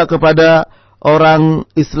dan juga kepada orang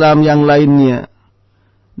Islam yang lainnya.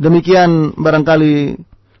 Demikian barangkali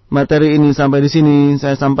materi ini sampai di sini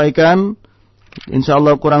saya sampaikan.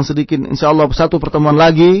 Insyaallah kurang sedikit, insyaallah satu pertemuan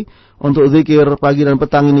lagi untuk zikir pagi dan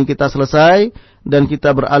petang ini kita selesai, dan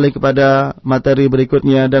kita beralih kepada materi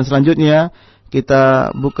berikutnya, dan selanjutnya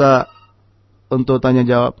kita buka untuk tanya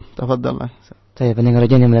jawab. Tafadhal. Saya pendengar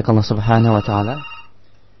yang dimuliakan Allah Subhanahu wa taala.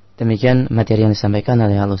 Demikian materi yang disampaikan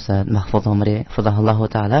oleh Al-Ustaz Mahfudz Umri Fadhahullahu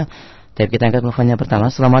taala. Tapi kita angkat teleponnya pertama.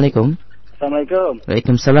 Assalamualaikum. Assalamualaikum.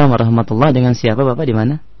 Waalaikumsalam warahmatullahi. Dengan siapa Bapak, di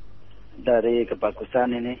mana? Dari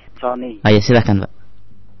Kebagusan ini, Sony. Ayo silakan, Pak.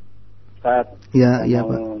 Pak. Ya, iya,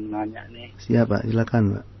 Pak. Nanya nih. Siapa?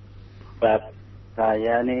 Silakan, Pak. Pak,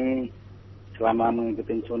 saya nih selama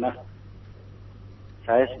mengikuti sunnah,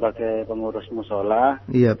 saya sebagai pengurus musola.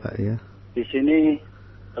 Iya, Pak, ya. Di sini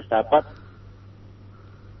terdapat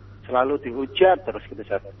selalu dihujat terus gitu,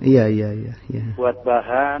 Ustaz. Iya. Buat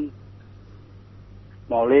bahan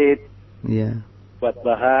maulid. Iya. Buat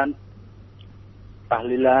bahan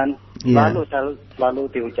tahlilan, iya. selalu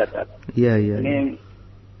dihujat. Iya. Ini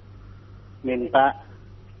minta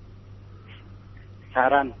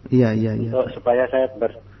saran. Iya. Untuk supaya saya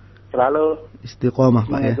selalu istiqomah,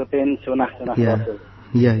 Pak, ya. Mengikuti sunnah Rasul.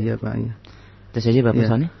 Iya, Pak, ya. Itu saja Bapak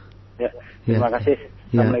Sony. Ya. Terima kasih.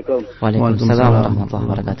 Assalamualaikum. Waalaikumsalam warahmatullahi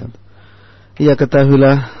wabarakatuh. Iya,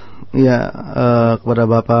 ketahuilah ya, kepada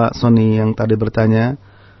Bapak Sony yang tadi bertanya.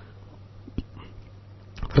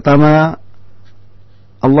 Pertama,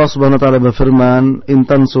 Allah Subhanahu wa taala berfirman, "In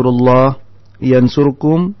tansurullah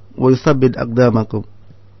yansurkum wa yutsabbit aqdamakum."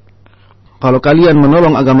 Kalau kalian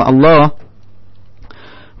menolong agama Allah,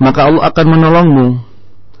 maka Allah akan menolongmu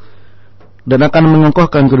dan akan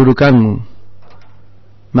mengokohkan kedudukanmu.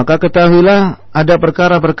 Maka ketahuilah ada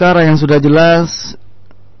perkara-perkara yang sudah jelas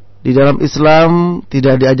di dalam Islam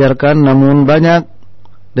tidak diajarkan, namun banyak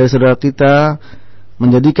dari saudara kita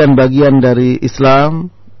menjadikan bagian dari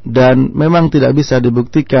Islam, dan memang tidak bisa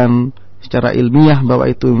dibuktikan secara ilmiah bahwa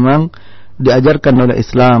itu memang diajarkan oleh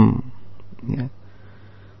Islam, ya.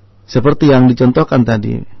 Seperti yang dicontohkan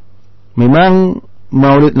tadi, memang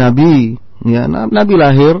maulid Nabi, ya, Nabi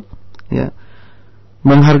lahir, ya,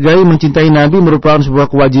 menghargai, mencintai Nabi merupakan sebuah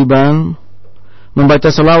kewajiban.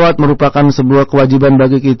 Membaca salawat merupakan sebuah kewajiban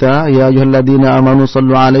bagi kita. Ya ayyuhalladzina amanu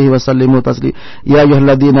sallu alaihi wa sallimu taslima. Ya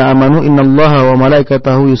ayyuhalladzina amanu innallaha wa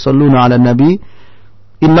malaikatahu yusalluna 'alan nabi.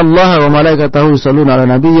 Innallaha wa malaikatahu yusalluna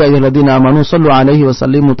 'alan nabi. Ya ayyuhalladzina amanu sallu alaihi wa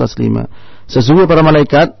sallimu taslima. Sesungguhnya para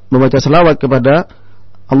malaikat membaca salawat kepada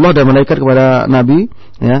Allah dan malaikat kepada Nabi,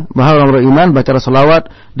 ya. Bahwa orang beriman baca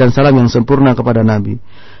salawat dan salam yang sempurna kepada Nabi.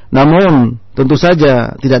 Namun tentu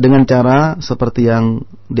saja tidak dengan cara seperti yang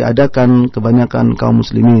diadakan kebanyakan kaum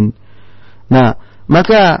muslimin. Nah,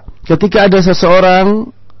 maka ketika ada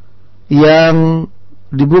seseorang yang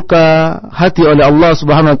dibuka hati oleh Allah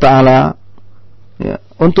Subhanahu wa taala, ya,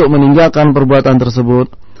 untuk meninggalkan perbuatan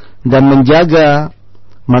tersebut dan menjaga,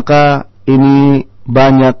 maka ini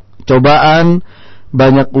banyak cobaan,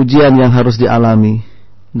 banyak ujian yang harus dialami,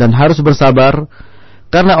 dan harus bersabar,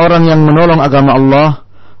 karena orang yang menolong agama Allah,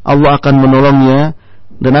 Allah akan menolongnya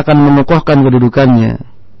dan akan mengukuhkan kedudukannya.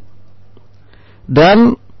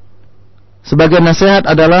 Dan sebagai nasihat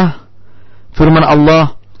adalah firman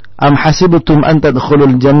Allah, am hasibtum an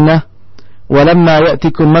tadkhulul jannah walamma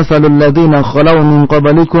ya'tikum mathalul ladzina khalaw min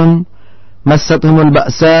qablikum massathumul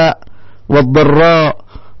ba'sa wad-dharra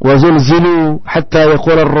وزلزلوا حتى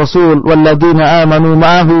يقول الرسول والذين آمنوا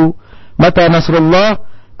معه متى نصر الله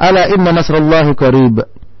ألا إن نصر الله قريب.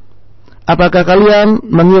 Apakah kalian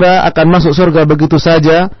mengira akan masuk surga begitu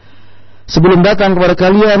saja sebelum datang kepada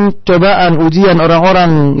kalian cobaan, ujian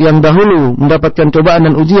orang-orang yang dahulu mendapatkan cobaan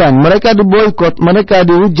dan ujian? Mereka diboikot, mereka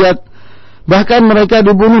dihujat, bahkan mereka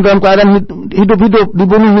dibunuh dalam keadaan hidup-hidup,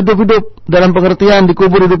 dibunuh hidup-hidup, dalam pengertian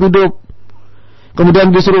dikubur hidup-hidup.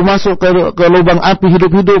 Kemudian disuruh masuk ke lubang api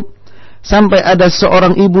hidup-hidup. Sampai ada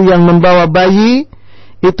seorang ibu yang membawa bayi,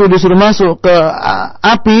 itu disuruh masuk ke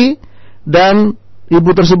api, dan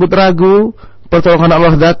ibu tersebut ragu, pertolongan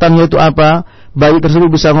Allah datang, yaitu apa? Bayi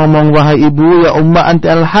tersebut bisa ngomong, wahai ibu, ya umma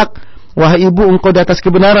anti al-haq, wahai ibu, engkau di atas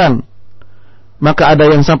kebenaran. Maka ada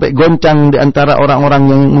yang sampai goncang di antara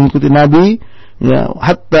orang-orang yang mengikuti Nabi, ya,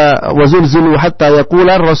 hatta wazulzilu hatta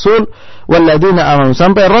yaqula rasul walladzina amanu,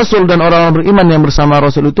 sampai Rasul dan orang-orang beriman yang bersama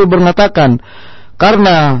Rasul itu mengatakan,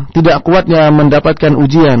 karena tidak kuatnya mendapatkan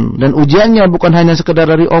ujian, dan ujiannya bukan hanya sekedar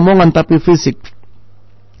dari omongan tapi fisik,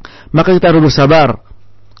 maka kita harus bersabar,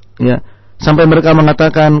 ya, sampai mereka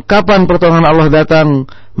mengatakan, kapan pertolongan Allah datang?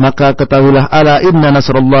 Maka ketahuilah, ala inna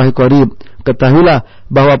nasrullahi qarib, ketahuilah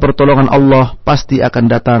bahwa pertolongan Allah pasti akan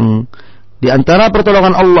datang. Di antara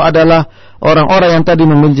pertolongan Allah adalah orang-orang yang tadi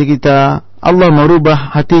membenci kita, Allah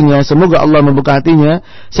merubah hatinya, semoga Allah membuka hatinya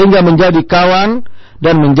sehingga menjadi kawan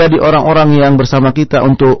dan menjadi orang-orang yang bersama kita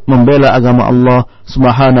untuk membela agama Allah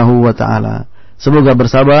Subhanahu wa taala. Semoga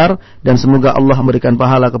bersabar dan semoga Allah memberikan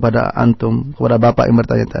pahala kepada antum, kepada Bapak yang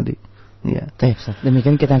bertanya tadi. Ya. Baik,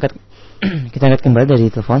 demikian kita angkat kembali dari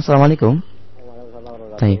telepon. Assalamualaikum.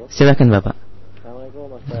 Baik, silakan Bapak.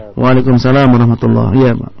 Assalamualaikum Ustaz. Waalaikumsalam warahmatullahi.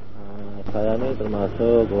 Iya, Pak. Saya ini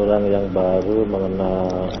termasuk orang yang baru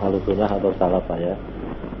mengenal Ahlussunnah atau salaf ya.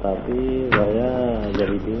 Tapi saya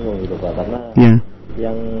jadi bingung gitu Pak, karena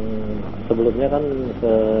yang sebelumnya kan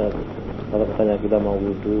kalau misalnya kita mau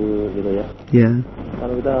wudu gitu ya. Kan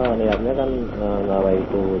kita niatnya kan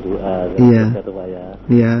nawaitu doa gitu Pak ya.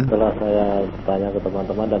 Setelah saya tanya ke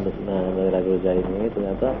teman-teman dan dari Radio Jaya ini,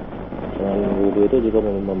 ternyata dengan wudu itu juga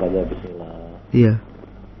membaca bismillah.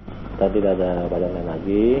 Dan tidak ada bacaan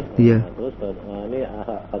lagi. Nah, terus ini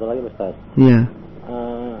satu lagi Ustaz.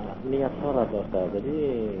 Niat sholat Ustaz. Jadi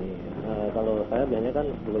kalau saya biasanya kan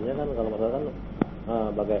sebelumnya kan kalau masalah kan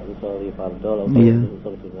pakai usul fardhu atau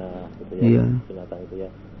usul sunnah gitu ya, sunatan itu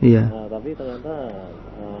ya. Tapi ternyata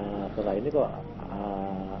setelah ini kok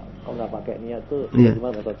nggak pakai niat tuh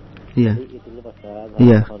gimana Ustaz? Jadi itu dulu Ustaz.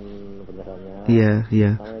 Penjelasannya.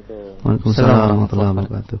 Waalaikumsalam warahmatullahi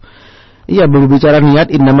wabarakatuh. Iya, berbicara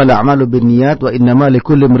niat, innamal a'malu binniyat wa innamal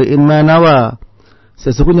likulli imri'in ma nawa.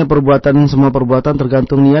 Sesungguhnya semua perbuatan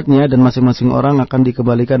tergantung niatnya, dan masing-masing orang akan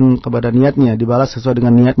dikembalikan kepada niatnya, dibalas sesuai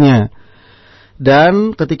dengan niatnya.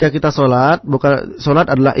 Dan ketika kita sholat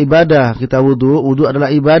adalah ibadah, kita wudu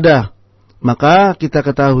adalah ibadah. Maka kita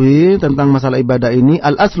ketahui tentang masalah ibadah ini,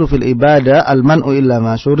 al-aslu fil ibadah al-man'u illa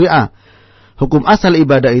ma syuri'a. Hukum asal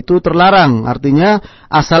ibadah itu terlarang, artinya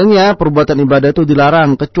asalnya perbuatan ibadah itu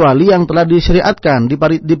dilarang kecuali yang telah disyariatkan,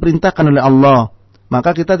 diperintahkan oleh Allah.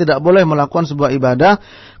 Maka kita tidak boleh melakukan sebuah ibadah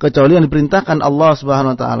kecuali yang diperintahkan Allah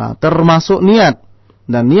Subhanahu wa taala, termasuk niat.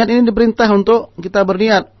 Dan niat ini diperintah untuk kita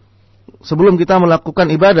berniat sebelum kita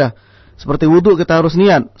melakukan ibadah. Seperti wudu kita harus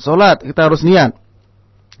niat, salat kita harus niat.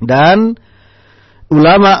 Dan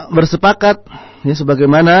ulama bersepakat, ya,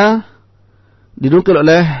 sebagaimana dinukil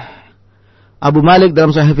oleh Abu Malik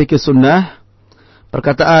dalam Sahih Fikih Sunnah,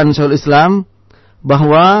 perkataan Syekhul Islam,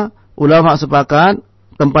 bahwa ulama sepakat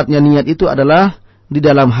tempatnya niat itu adalah di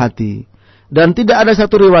dalam hati. Dan tidak ada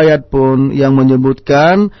satu riwayat pun yang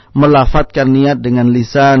menyebutkan melafadzkan niat dengan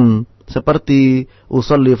lisan, seperti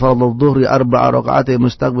usolli fardhu dhuhri 4 raka'atin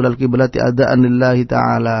mustaqbilal qiblati adaan lillahi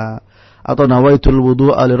ta'ala, atau nawaitul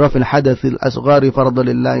wudu'a li raf'il hadatsil asghari fardhu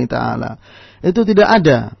lillahi ta'ala. Itu tidak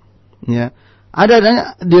ada, ya. Ada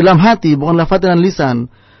di dalam hati, bukan lafaz dengan lisan.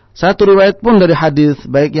 Satu riwayat pun dari hadis,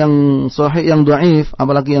 baik yang sahih, yang dhaif,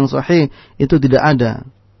 apalagi yang sahih, itu tidak ada.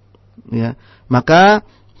 Ya, maka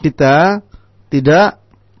kita tidak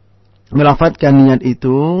melafazkan niat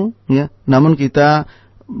itu, ya, namun kita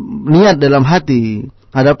niat dalam hati.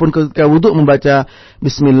 Adapun ketika wudu membaca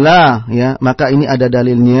bismillah, ya, maka ini ada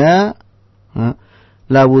dalilnya.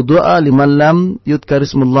 la wudu'a liman lam yudhkar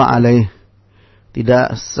ismullah alaih.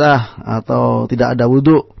 Tidak sah atau tidak ada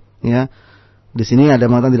wudu, ya. Di sini ada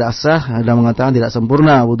mengatakan tidak sah, ada mengatakan tidak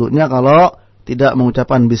sempurna wudunya kalau tidak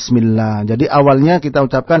mengucapkan bismillah. Jadi awalnya kita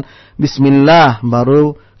ucapkan bismillah,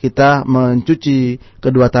 baru kita mencuci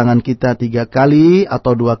kedua tangan kita 3 kali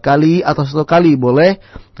atau 2 kali atau 1 kali boleh.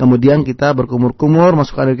 Kemudian kita berkumur-kumur,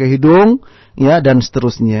 masukkan air ke hidung, ya, dan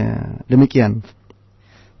seterusnya. Demikian.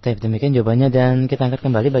 Baik, demikian jawabannya, dan kita angkat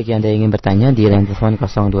kembali bagi Anda yang ingin bertanya di line telepon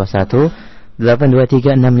 021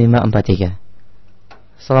 823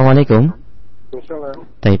 6543. Assalamualaikum.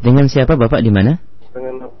 Baik, dengan siapa Bapak di mana?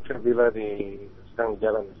 Dengan Syabila di sedang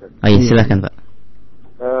jalan, Ustaz. Oh iya, silakan Pak.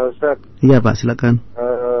 Ustaz. Iya Pak, silakan.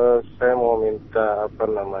 Saya mau minta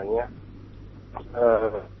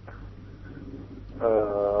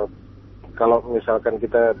kalau misalkan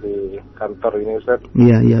kita di kantor ini, Ustaz.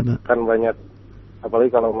 Iya Pak. Kan banyak, apalagi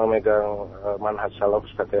kalau memegang manhaj salaf,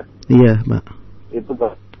 Ustaz, ya. Iya Pak. Itu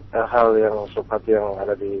hal yang syubhat yang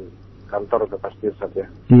ada di kantor udah pasti, Ustaz, ya.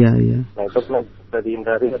 Iya. Nah, itu kan bisa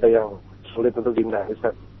dihindari, ada yang sulit untuk dihindari,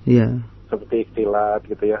 Ustaz. Iya. Seperti ikhtilat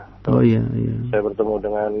gitu ya. Oh iya. Saya bertemu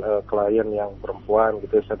dengan klien yang perempuan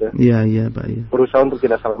gitu, Ustaz, ya. Iya Pak, iya. Berusaha untuk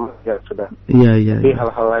tidak salah ya sudah. Iya. Tapi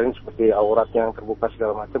hal-hal lain seperti aurat yang terbuka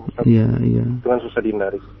segala macam, Ustaz. Iya. Itu kan susah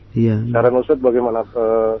dihindari. Iya. Saran Ustaz bagaimana,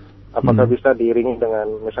 apakah bisa diiringi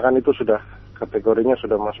dengan, misalkan itu sudah kategorinya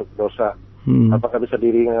sudah masuk dosa, apakah bisa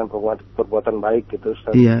diiringi dengan perbuatan baik gitu,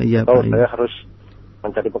 Ustaz? Iya atau Pak, saya iya. harus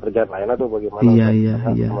mencari pekerjaan lain atau bagaimana? Iya.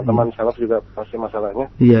 Teman-teman salaf juga pasti masalahnya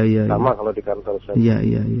sama kalau di kantor, Ustaz.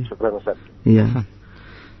 Iya. Syukran, Ustaz. Iya.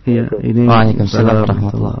 Ini Waalaikumsalam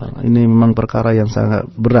warahmatullahi wabarakatuh. Ini memang perkara yang sangat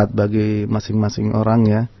berat bagi masing-masing orang,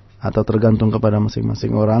 ya, atau tergantung kepada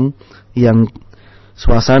masing-masing orang, yang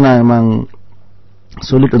suasana memang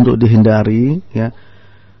sulit untuk dihindari, ya.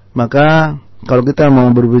 Maka kalau kita mau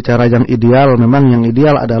berbicara yang ideal, memang yang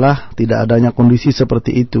ideal adalah tidak adanya kondisi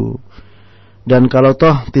seperti itu. Dan kalau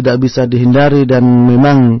toh tidak bisa dihindari dan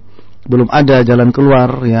memang belum ada jalan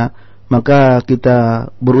keluar, ya, maka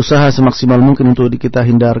kita berusaha semaksimal mungkin untuk kita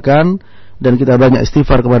hindarkan, dan kita banyak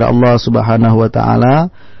istighfar kepada Allah Subhanahu wa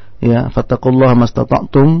taala, ya, fattaqullaha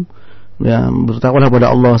mastata'tum, ya, bertakwalah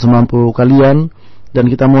kepada Allah semampu kalian, dan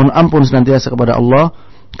kita mohon ampun senantiasa kepada Allah,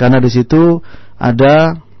 karena di situ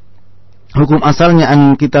ada hukum asalnya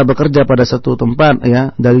kita bekerja pada satu tempat,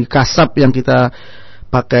 ya, dari kasab yang kita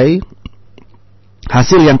pakai,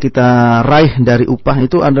 hasil yang kita raih dari upah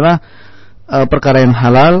itu adalah perkara yang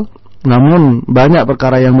halal. Namun banyak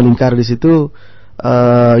perkara yang melingkar di situ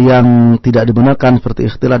yang tidak dibenarkan, seperti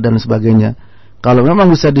ikhtilat dan sebagainya. Kalau memang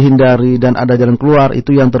bisa dihindari dan ada jalan keluar,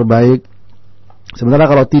 itu yang terbaik. Sementara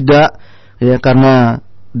kalau tidak, ya, karena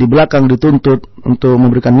di belakang dituntut untuk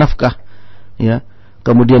memberikan nafkah, ya,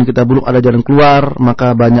 kemudian kita belum ada jalan keluar,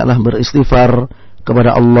 maka banyaklah beristighfar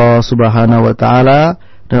kepada Allah Subhanahu wa taala,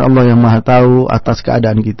 dan Allah yang Maha tahu atas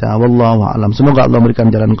keadaan kita. Wallahu a'lam. Semoga Allah memberikan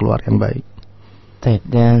jalan keluar yang baik. Baik,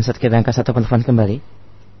 dan saat kita angkat satu telepon kembali.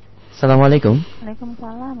 Assalamualaikum.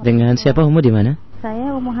 Waalaikumsalam. Dengan siapa, Umu di mana?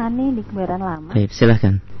 Saya Umu Hani di Kebayoran Lama. Baik,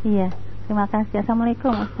 silahkan. Iya, terima kasih.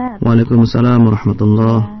 Assalamualaikum, Ustaz. Waalaikumsalam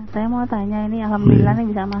warahmatullahi. Saya mau tanya, ini alhamdulillah nih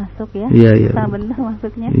bisa masuk, ya. Iya. Bisa benar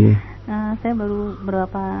maksudnya. Iya. Saya baru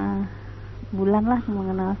berapa bulan lah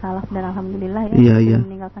mengenal salaf, dan alhamdulillah, Iya. ya,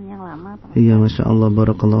 meninggalkan yang lama, Pak. Iya, masya Allah,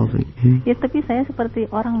 barakallahu fiik. Ya, tapi saya seperti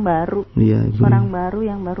orang baru. Iya, orang baru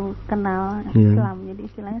yang baru kenal Islam. Jadi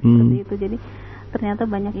istilahnya seperti itu. Jadi ternyata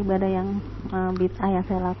banyak ibadah yang bid'ah yang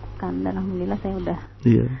saya lakukan, dan alhamdulillah saya udah.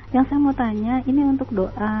 Iya. Yang saya mau tanya, ini untuk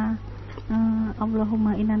doa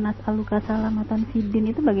Allahumma inna nas'aluka salamatan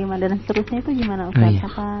fiddin, itu bagaimana, dan seterusnya itu gimana, Ustaz?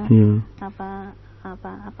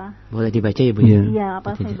 Apa boleh dibaca ya, Bu? Iya,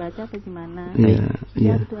 apa saya baca atau gimana? Iya.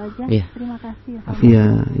 Itu aja. Terima kasih.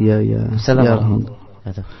 Iya. Assalamualaikum.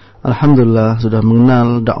 Alhamdulillah sudah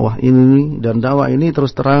mengenal dakwah ini, dan dakwah ini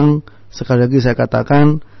terus terang sekali lagi saya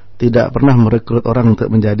katakan tidak pernah merekrut orang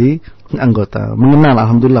untuk menjadi anggota. Mengenal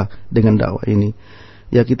alhamdulillah dengan dakwah ini.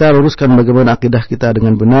 Ya, kita luruskan bagaimana akidah kita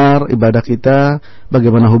dengan benar, ibadah kita,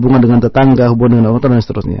 bagaimana hubungan dengan tetangga, hubungan dengan orang tua, dan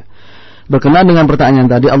seterusnya. Berkenaan dengan pertanyaan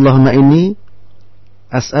tadi, Allahumma inni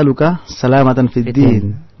as'aluka salamatan fid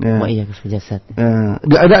din. Wa iyyaka fil jasad.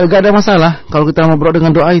 Enggak ada masalah kalau kita ngobrol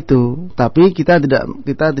dengan doa itu, tapi kita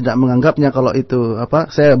tidak menganggapnya kalau itu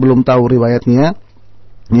saya belum tahu riwayatnya.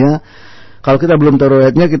 Ya. Kalau kita belum tahu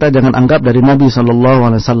riwayatnya, kita jangan anggap dari Nabi sallallahu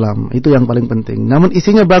alaihi wasallam. Itu yang paling penting. Namun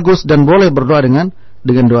isinya bagus dan boleh berdoa dengan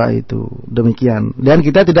doa itu. Demikian. Dan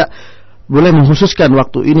kita tidak boleh mengkhususkan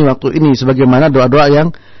waktu ini sebagaimana doa-doa yang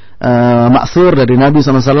maksur dari Nabi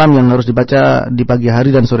SAW yang harus dibaca di pagi hari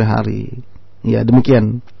dan sore hari. Ya,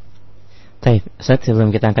 demikian. Baik, Ustaz, sebelum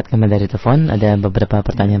kita angkat kembali dari telepon, ada beberapa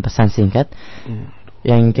pertanyaan pesan singkat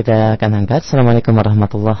yang kita akan angkat. Assalamualaikum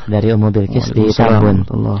warahmatullahi wabarakatuh, dari Ummu Bilqis di Tambun.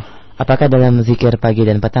 Apakah dalam zikir pagi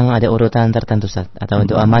dan petang ada urutan tertentu, Ustaz? Atau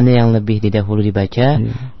doa mana yang lebih didahulu dibaca?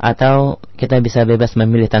 Atau kita bisa bebas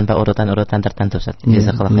memilih tanpa urutan-urutan tertentu, Ustaz?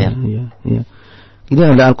 Jazakallahu khair. Ini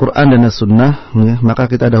ada Al-Quran dan As-Sunnah, ya, maka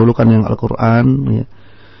kita dahulukan yang Al-Quran, ya.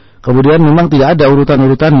 Kemudian memang tidak ada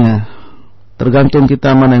urutan-urutannya. Tergantung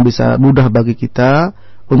kita mana yang bisa mudah bagi kita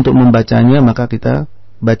untuk membacanya, maka kita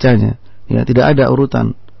bacanya. Ya, tidak ada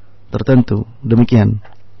urutan tertentu. Demikian.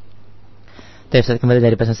 Ustaz, kembali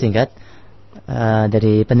dari pesan singkat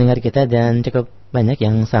dari pendengar kita, dan cukup banyak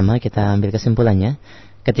yang sama, kita ambil kesimpulannya.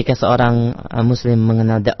 Ketika seorang muslim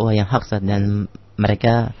mengenal dakwah yang hak, dan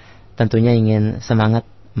mereka tentunya ingin semangat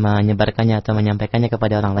menyebarkannya atau menyampaikannya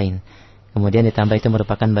kepada orang lain, kemudian ditambah itu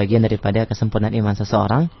merupakan bagian daripada kesempurnaan iman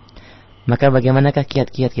seseorang, maka bagaimanakah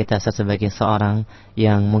kiat-kiat kita sebagai seorang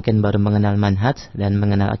yang mungkin baru mengenal manhaj dan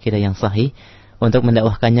mengenal akidah yang sahih untuk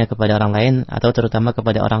mendakwahkannya kepada orang lain, atau terutama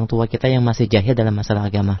kepada orang tua kita yang masih jahil dalam masalah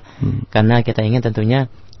agama. Karena kita ingin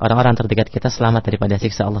tentunya orang-orang terdekat kita selamat daripada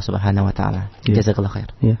siksa Allah Subhanahu wa taala. Jazakallahu khair.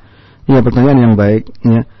 Iya, pertanyaan yang baik,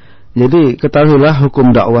 ya. Jadi ketahuilah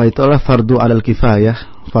hukum dakwah itu adalah fardu alal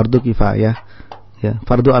kifayah, fardu kifayah. Ya,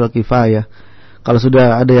 fardu alal kifayah. Kalau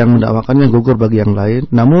sudah ada yang mendakwakannya, gugur bagi yang lain.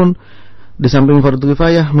 Namun di samping fardu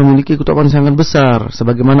kifayah memiliki keutamaan sangat besar,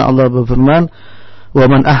 sebagaimana Allah berfirman, "Wa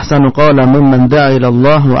man ahsanu qawlan mimman da'a ila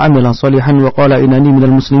Allah wa 'amila shalihan wa qala innani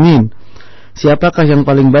minal muslimin." Siapakah yang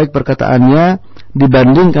paling baik perkataannya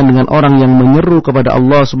dibandingkan dengan orang yang menyeru kepada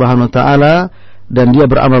Allah Subhanahu wa taala dan dia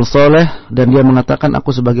beramal soleh dan dia mengatakan aku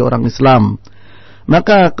sebagai orang Islam.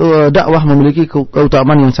 Maka dakwah memiliki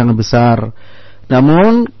keutamaan yang sangat besar.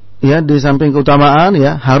 Namun ya, di samping keutamaan,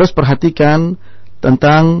 ya, harus perhatikan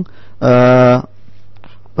tentang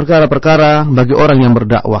perkara-perkara bagi orang yang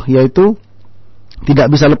berdakwah, yaitu tidak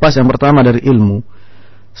bisa lepas yang pertama dari ilmu.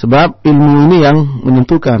 Sebab ilmu ini yang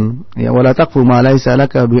menentukan. Ya, wala taqfu ma laysa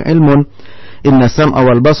laka bi ilmun, inna sam'a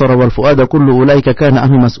wal basara wal fuada kullu ulaika kana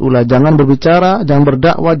anhu mas'ula. Jangan berbicara, jangan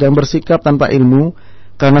berdakwah, jangan bersikap tanpa ilmu,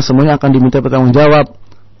 karena semuanya akan diminta pertanggungjawab.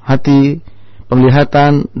 Hati,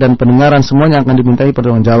 penglihatan dan pendengaran semuanya akan dimintai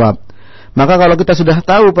pertanggungjawab. Maka kalau kita sudah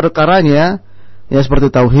tahu perkaranya, ya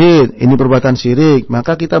seperti tauhid, ini perbuatan syirik,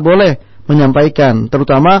 maka kita boleh menyampaikan,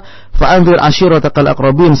 terutama fa'anzir ashiratakal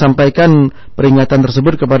aqrabin, sampaikan peringatan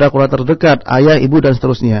tersebut kepada keluarga terdekat, ayah, ibu dan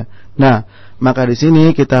seterusnya. Nah, maka di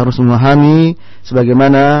sini kita harus memahami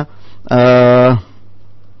sebagaimana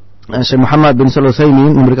Syekh Muhammad bin Shalih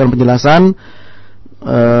Al-Utsaimin memberikan penjelasan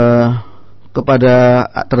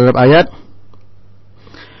terhadap ayat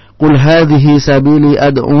Qul hadhihi sabili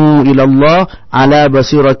ad'u ila Allah ala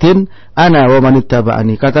basiratin ana wa man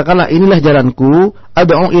ittaba'ani. Katakanlah, inilah jalanku,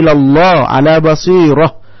 ad'u ila Allah ala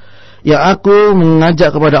basirah, ya aku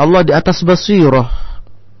mengajak kepada Allah di atas basirah,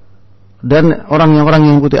 dan orang-orang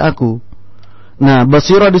yang mengikuti aku. Nah,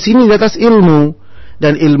 basirah di sini di atas ilmu,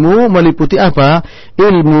 dan ilmu meliputi apa?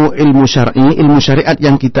 Ilmu syar'i, ilmu syariat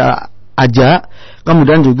yang kita ajak,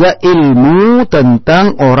 kemudian juga ilmu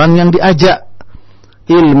tentang orang yang diajak.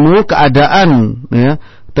 Ilmu keadaan, ya,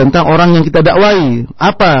 tentang orang yang kita dakwai,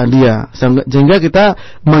 apa dia, sehingga kita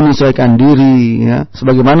menyesuaikan diri, ya,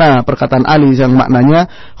 sebagaimana perkataan Ali yang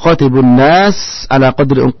maknanya khatibun nas ala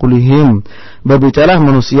qadri uqulihim, berbicara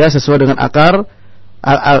manusia sesuai dengan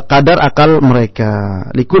kadar akal mereka.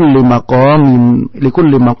 Likulli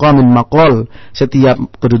maqamin maqal, setiap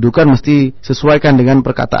kedudukan mesti sesuaikan dengan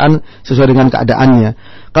perkataan, sesuai dengan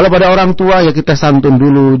keadaannya. Kalau pada orang tua, ya kita santun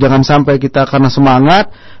dulu, jangan sampai kita karena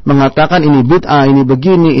semangat mengatakan ini bid'ah, ini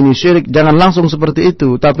begini, ini syirik. Jangan langsung seperti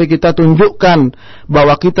itu, tapi kita tunjukkan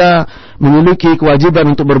bahwa kita memiliki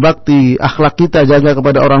kewajiban untuk berbakti, akhlak kita jaga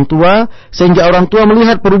kepada orang tua, sehingga orang tua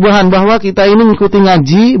melihat perubahan bahwa kita ini ngikuti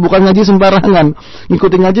ngaji, bukan ngaji sembarangan,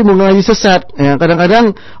 ngikuti ngaji bukan ngaji sesat. Ya,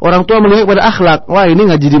 kadang-kadang orang tua melihat pada akhlak, wah ini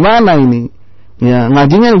ngaji di mana ini? Ya,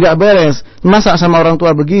 ngajinya enggak beres, masa sama orang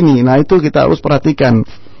tua begini. Nah, itu kita harus perhatikan.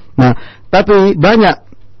 Nah, tapi banyak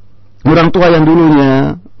orang tua yang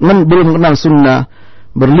dulunya belum kenal sunnah,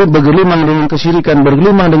 bergelimang dengan kesyirikan,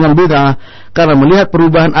 bergelimang dengan bid'ah, karena melihat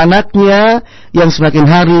perubahan anaknya yang semakin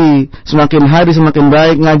hari semakin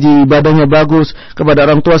baik, ngaji, ibadahnya bagus, kepada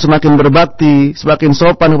orang tua semakin berbakti, semakin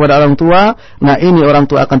sopan kepada orang tua. Nah, ini orang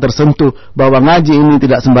tua akan tersentuh bahwa ngaji ini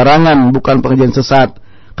tidak sembarangan, bukan pengajian sesat.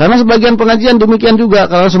 Karena sebagian pengajian demikian juga,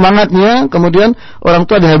 kalau semangatnya kemudian orang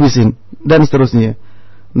tua dihabisin dan seterusnya.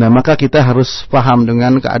 Nah, maka kita harus paham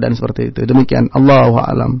dengan keadaan seperti itu. Demikian, Allahu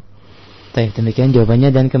a'lam. Baik, demikian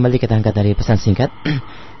jawabannya, dan kembali kita angkat dari pesan singkat.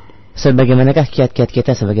 sebagaimanakah kiat-kiat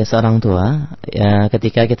kita sebagai seorang tua ya,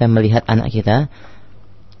 ketika kita melihat anak kita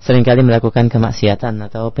seringkali melakukan kemaksiatan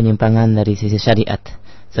atau penyimpangan dari sisi syariat,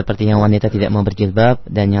 seperti yang wanita tidak mau berjilbab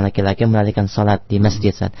dan yang laki-laki melalaikan sholat di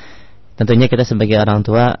masjid. Tentunya kita sebagai orang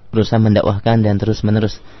tua berusaha mendakwahkan dan terus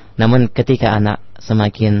menerus. Namun ketika anak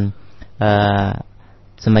semakin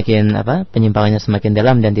penyimpangannya semakin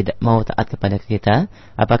dalam dan tidak mau taat kepada kita,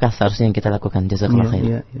 apakah seharusnya yang kita lakukan? Jazakallahu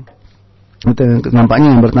khair. Itu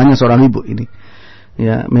nampaknya yang bertanya seorang ibu ini.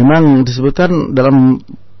 Ya, memang disebutkan dalam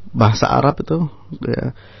bahasa Arab itu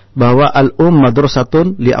ya, bahwa al-um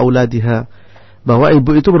madrasatun li auladiha, bahwa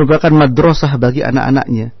ibu itu merupakan madrasah bagi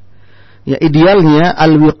anak-anaknya. Ya, idealnya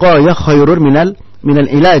al-wiqayah khairun minal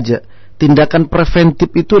ilaj. Tindakan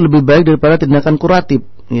preventif itu lebih baik daripada tindakan kuratif.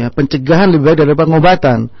 Ya, pencegahan lebih baik daripada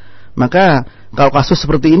pengobatan. Maka kalau kasus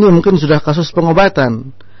seperti ini mungkin sudah kasus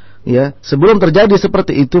pengobatan. Ya, sebelum terjadi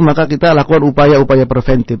seperti itu maka kita lakukan upaya-upaya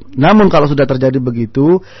preventif. Namun kalau sudah terjadi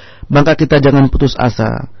begitu, maka kita jangan putus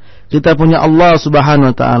asa. Kita punya Allah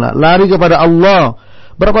Subhanahu wa taala. Lari kepada Allah.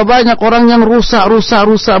 Berapa banyak orang yang rusak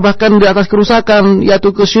bahkan di atas kerusakan,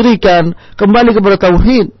 yaitu kesyirikan, kembali kepada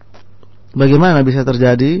tauhid. Bagaimana bisa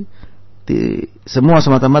terjadi? Semua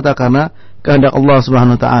semata-mata karena kehendak Allah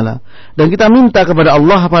Subhanahu wa taala. Dan kita minta kepada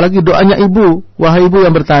Allah, apalagi doanya ibu, wahai ibu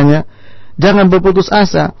yang bertanya, jangan berputus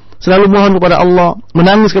asa, selalu mohon kepada Allah,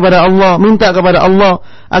 menangis kepada Allah, minta kepada Allah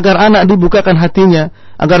agar anak dibukakan hatinya,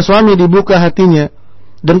 agar suami dibuka hatinya.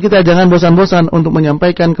 Dan kita jangan bosan-bosan untuk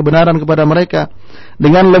menyampaikan kebenaran kepada mereka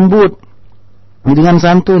dengan lembut, dengan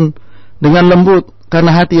santun, dengan lembut,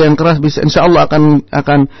 karena hati yang keras bisa insyaallah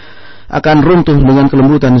akan runtuh dengan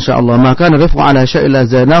kelembutan insyaallah. Maka rifqu ala sya'ila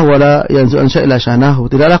zanahu wala yanzu an sya'ila syanahu.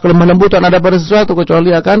 Tidaklah kelembutan ada pada sesuatu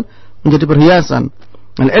kecuali akan menjadi perhiasan.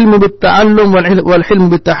 Al-ilmu bit-ta'allum wal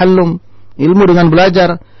hilmu bit-tahallum. Ilmu dengan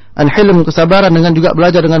belajar, al-hilm kesabaran dengan juga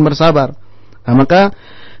belajar dengan bersabar. Nah, maka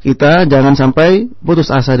kita jangan sampai putus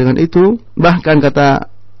asa dengan itu. Bahkan kata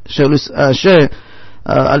Syekh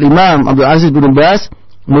Al-Imam Abdul Aziz bin Baz,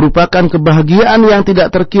 merupakan kebahagiaan yang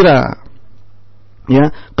tidak terkira. Ya,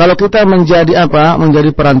 kalau kita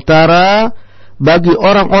menjadi perantara bagi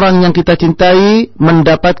orang-orang yang kita cintai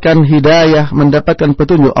mendapatkan hidayah, mendapatkan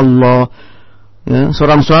petunjuk Allah. Ya,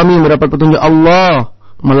 seorang suami mendapat petunjuk Allah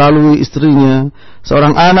melalui istrinya,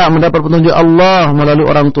 seorang anak mendapat petunjuk Allah melalui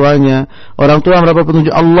orang tuanya, orang tua mendapat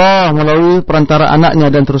petunjuk Allah melalui perantara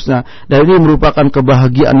anaknya dan terusnya. Dan ini merupakan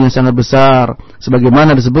kebahagiaan yang sangat besar,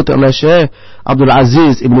 sebagaimana disebut oleh Syekh Abdul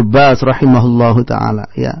Aziz Ibn Baz rahimahullahu taala.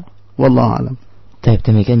 Ya, wallahu alam. Baik,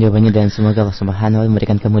 demikian jawabannya dan semoga Allah Subhanahu wa taala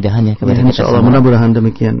memberikan kemudahannya kepada kita. Insyaallah mudah-mudahan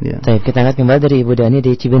demikian ya. Baik, kita angkat kembali dari Ibu Dani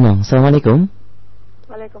di Cibinong. Assalamualaikum.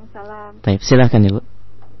 Waalaikumsalam. Baik, silakan Ibu.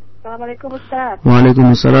 Assalamualaikum Ustaz.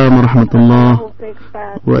 Waalaikumsalam warahmatullahi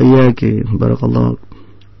wabarakatuh. Wa iyyaki. Barakallahu.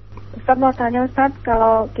 Ustaz mau tanya Ustaz,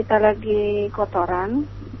 kalau kita lagi kotoran,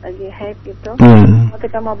 lagi haid gitu, kalau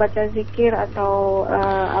kita mau baca zikir atau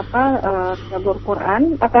tadabbur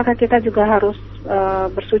Quran, apakah kita juga harus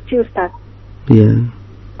bersuci Ustaz? Iya.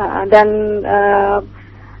 Dan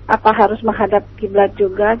apa harus menghadap kiblat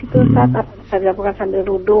juga gitu Ustaz? Apa bisa dilakukan sambil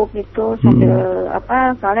duduk gitu, sambil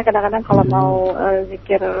soalnya kadang-kadang kalau mau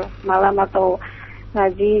zikir malam atau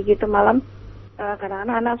ngaji gitu malam,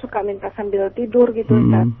 kadang-kadang anak suka minta sambil tidur gitu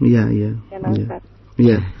Ustaz. Iya.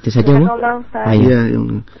 Iya. Itu saja Bu.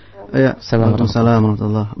 Iya. Assalamualaikum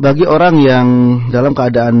warahmatullahi. Bagi orang yang dalam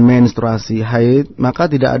keadaan menstruasi haid, maka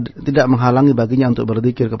tidak menghalangi baginya untuk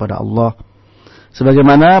berzikir kepada Allah.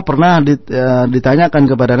 Sebagaimana pernah ditanyakan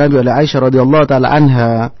kepada Nabi oleh Aisyah radhiyallahu taala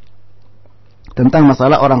anha tentang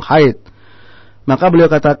masalah orang haid. Maka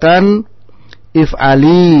beliau katakan,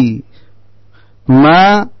 if'ali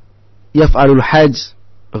ma yaf'alul hajj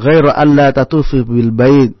ghaira alla tatufi bil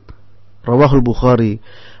bait. Rawahul Bukhari.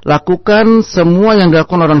 Lakukan semua yang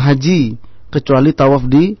dilakukan orang haji kecuali tawaf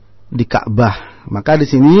di Ka'bah. Maka di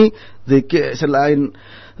sini zikir selain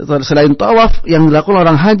tawaf yang dilakukan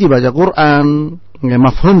orang haji, baca Quran,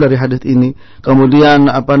 mafhum dari hadis ini, kemudian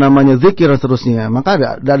zikir dan seterusnya, maka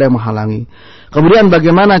tidak ada yang menghalangi. Kemudian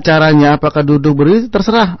bagaimana caranya? Apakah duduk berdiri?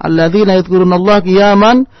 Terserah. Alladzina yadhkurunallaha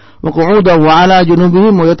qiyaman wa qu'udan wa 'ala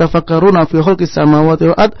junubihim wa yatafakkaruna fi khalqis samawati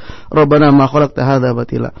wal ard rabbana ma khalaqta hadza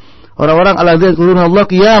batila. Orang-orang alladzina yadhkurunallaha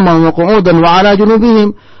qiyaman wa qu'udan wa 'ala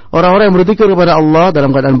junubihim, orang-orang yang berzikir kepada Allah dalam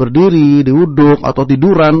keadaan berdiri, duduk atau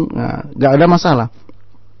tiduran, enggak ada masalah.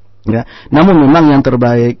 Ya, namun memang yang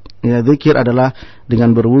terbaik ya zikir adalah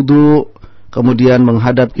dengan berwudu, kemudian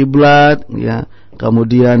menghadap kiblat, ya,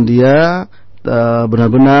 kemudian dia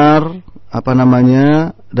benar-benar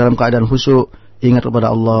dalam keadaan khusyuk ingat kepada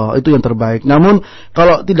Allah, itu yang terbaik. Namun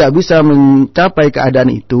kalau tidak bisa mencapai keadaan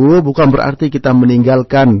itu, bukan berarti kita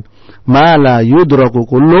meninggalkan ma la yudraku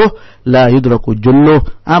kulluh la yudraku julluh.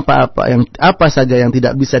 Apa saja yang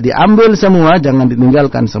tidak bisa diambil semua, jangan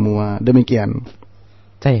ditinggalkan semua. Demikian.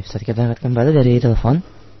 Baik, kita angkat kembali dari telepon.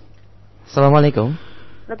 Assalamualaikum.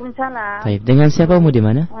 Waalaikumsalam. Baik, dengan siapa Umu di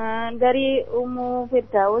mana? Dari Umu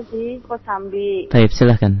Firdaus di Kosambi. Baik,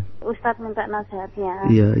 silahkan. Ustadz minta nasihatnya.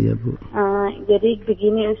 Iya Bu. Jadi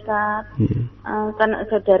begini Ustadz, kan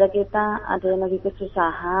saudara kita ada yang lagi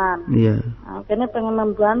kesusahan. Iya. Karena pengen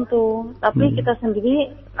membantu, tapi kita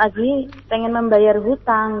sendiri lagi pengen membayar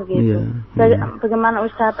hutang gitu. Iya. Bagaimana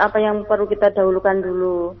Ustadz? Apa yang perlu kita dahulukan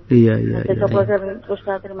dulu? Iya.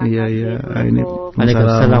 Ustadz, terima kasih. Iya. Ini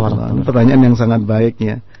Waalaikumsalam. Pertanyaan yang sangat baik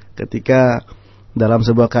ya. Ketika dalam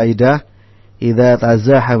sebuah kaidah, idza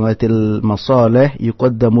tazahamatil masalih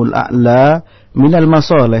yuqaddamul a'la minal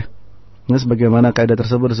masalih. Ini sebagaimana kaidah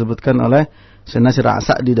tersebut disebutkan oleh Syekh Nasir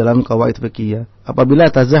As-Sa'di dalam Qawaid Fiqhiyah.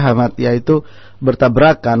 Apabila tazahamat, yaitu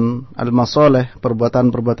bertabrakan al-masalih,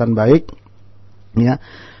 perbuatan-perbuatan baik, ya,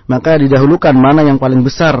 maka didahulukan mana yang paling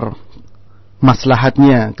besar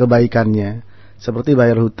maslahatnya, kebaikannya. Seperti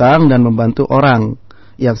bayar hutang dan membantu orang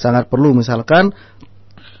yang sangat perlu. Misalkan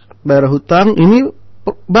bayar hutang ini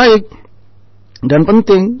baik dan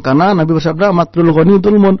penting, karena Nabi bersabda matrul ghani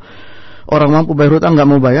dzulmun. Orang mampu bayar hutang nggak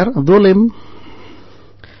mau bayar, zalim.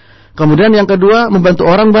 Kemudian yang kedua, membantu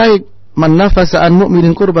orang baik. Man nafasa an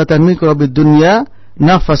mu'minin kurbatan min kurabid dunya,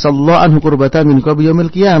 nafasallahu anhu kurbatan min kurabi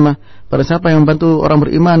yaumil qiyamah. Pada siapa yang membantu orang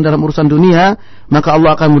beriman dalam urusan dunia, maka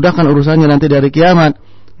Allah akan mudahkan urusannya nanti dari kiamat.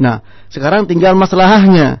 Nah, sekarang tinggal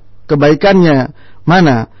masalahnya, kebaikannya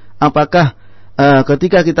mana? Apakah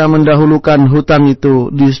ketika kita mendahulukan hutang itu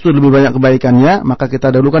justru lebih banyak kebaikannya, maka kita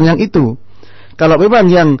dahulukan yang itu. Kalau memang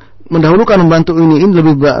yang mendahulukan membantu ini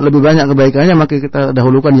lebih banyak kebaikannya, maka kita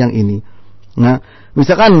dahulukan yang ini. Nah,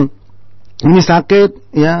 misalkan ini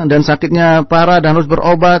sakit ya, dan sakitnya parah dan harus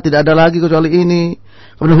berobat, tidak ada lagi kecuali ini.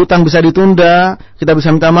 Kemudian hutang bisa ditunda, kita bisa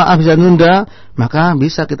minta maaf, bisa ditunda, maka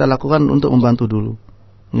bisa kita lakukan untuk membantu dulu.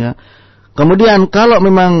 Ya. Kemudian kalau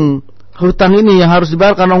memang hutang ini yang harus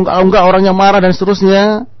dibayar karena enggak orangnya marah dan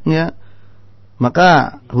seterusnya, ya,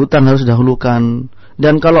 maka hutang harus didahulukan.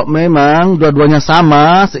 Dan kalau memang dua-duanya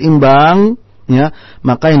sama, seimbang, ya,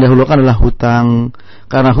 maka yang didahulukan adalah hutang.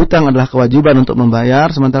 Karena hutang adalah kewajiban untuk membayar,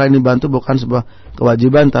 sementara ini bantu bukan sebuah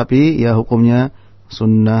kewajiban, tapi ya hukumnya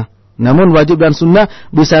sunnah. Namun wajib dan sunnah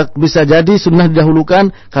bisa jadi sunnah didahulukan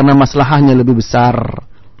karena maslahahnya lebih besar.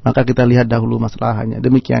 Maka kita lihat dahulu maslahahnya.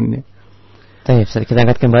 Demikian ya. Baik, kita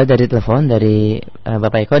angkat kembali dari telepon dari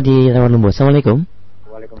Bapak Eko di Rawalumbu. Assalamualaikum.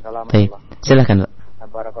 Waalaikumsalam. Baik, silakan Pak.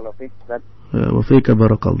 Barakallahu fiik, Ustaz. Wa fiika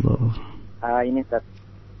barakallahu. Ini Ustaz,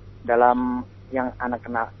 dalam yang anak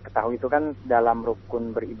ketahui itu kan dalam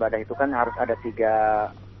rukun beribadah itu kan harus ada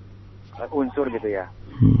 3 unsur gitu ya.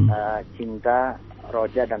 Cinta,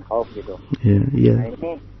 roja dan khauf gitu. Iya. Nah,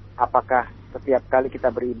 ini apakah setiap kali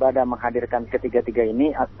kita beribadah menghadirkan ketiga-tiga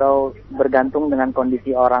ini atau bergantung dengan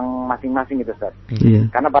kondisi orang masing-masing gitu Ustaz?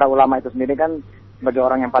 Iya. Karena para ulama itu sendiri kan sebagai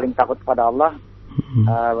orang yang paling takut kepada Allah,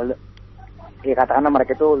 ya katakanlah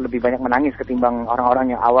mereka itu lebih banyak menangis ketimbang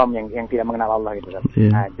orang-orang yang awam yang tidak mengenal Allah gitu kan.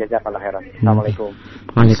 Nah, jazakallahu khairan. Assalamualaikum.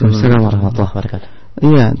 Waalaikumsalam warahmatullahi wabarakatuh.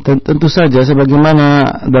 Iya, tentu saja sebagaimana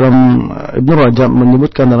dalam Ibnu Rajab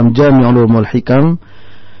menyebutkan dalam Jami' Ulumul Hikam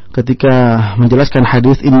ketika menjelaskan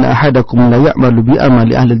hadis inna ahadakum la ya'malu bi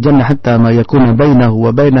amali ahli jannah hatta ma yakuna bainahu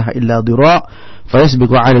wa bainaha illa dhira'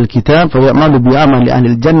 fayasbiqu 'ala al-kitab fayamalu bi amali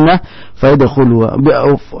ahli jannah fayadkhuluha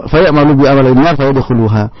fayamalu bi amali an-nar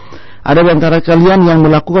fayadkhuluha. Ada di antara kalian yang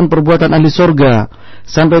melakukan perbuatan ahli surga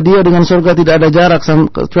sampai dia dengan surga tidak ada jarak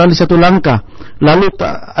kecuali 1 langkah. Lalu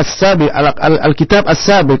as-sabiq al-kitab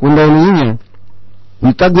as-sabiq mendahulunya,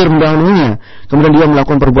 ditakdir mendahulunya. Kemudian dia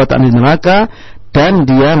melakukan perbuatan ahli neraka dan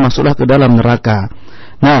dia masuklah ke dalam neraka.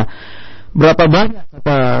 Nah, berapa banyak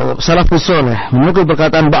kata salafus saleh menukil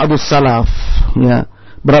perkataan ba'dus salaf, ya.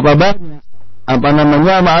 Berapa banyak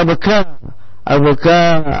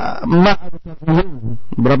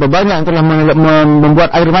berapa banyak yang telah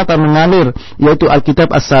membuat air mata mengalir, yaitu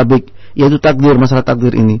Alkitab As-Sabiq, yaitu takdir, masalah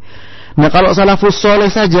takdir ini. Nah, kalau salafus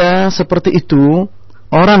saleh saja seperti itu,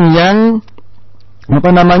 orang yang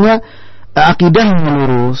akidahnya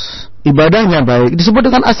lurus, ibadahnya baik,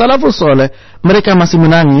 disebut dengan as-salafus saleh, mereka masih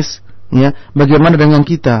menangis, ya, bagaimana dengan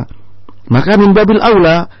kita? Maka min babil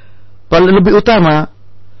aula, paling lebih utama.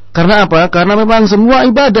 Karena apa? Karena memang semua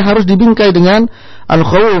ibadah harus dibingkai dengan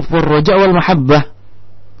al-khauf war-raja' wal mahabbah.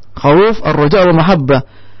 Khauf, ar-raja' wal mahabbah.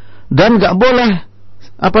 Dan enggak boleh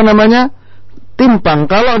timpang.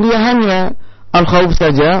 Kalau dia hanya al-khauf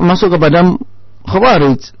saja, masuk kepada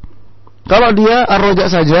Khawarij. Kalau dia ar-raja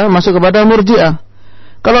saja masuk kepada Murji'ah.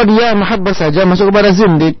 Kalau dia mahabbah saja masuk kepada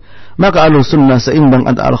zindiq. Maka Ahlussunnah seimbang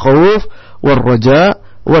antara al-khauf wal raja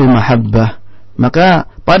wal mahabbah. Maka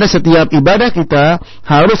pada setiap ibadah kita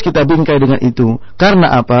harus kita bingkai dengan itu.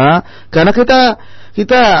 Karena apa? Karena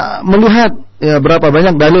kita melihat ya berapa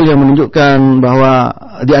banyak dalil yang menunjukkan bahwa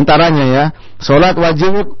di antaranya ya salat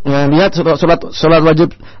wajib, ya, lihat salat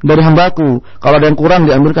wajib dari hambaku. Kalau ada yang kurang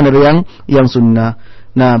diambilkan dari yang sunnah.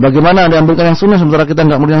 Nah, bagaimana diambilkan yang sunnah sementara kita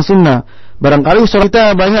enggak mau yang sunnah? Barangkali salat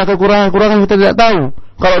kita banyak kekurangan kita tidak tahu.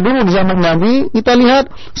 Kalau dulu di zaman Nabi kita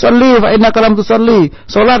lihat sholli fa innaka lam tusalli.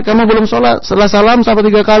 Salat kamu belum salat, setelah salam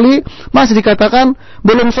sampai 3 kali masih dikatakan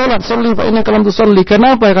belum salat, sholli fa innaka lam tusalli.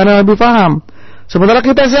 Kenapa? Karena Nabi paham. Sementara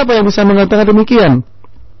kita siapa yang bisa mengatakan demikian?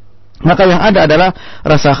 Maka yang ada adalah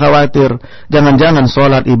rasa khawatir. Jangan-jangan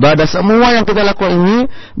sholat, ibadah, semua yang kita lakukan ini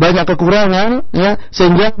banyak kekurangan, ya,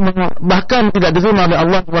 sehingga bahkan tidak diterima oleh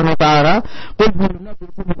Allah Subhanahu wa taala. Qul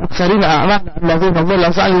aksarina a'mal alladzina dhalla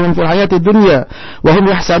sa'yuhum fil hayatid dunya wa hum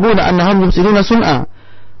yahsabuna annahum yuhsinuna sun'a.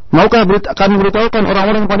 Maukah kami beritahukan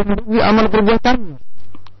orang-orang yang paling merugi amal perbuatannya,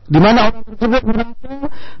 di mana orang tersebut merasa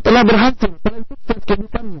telah berhasil, telah sukses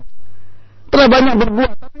kehidupannya, telah banyak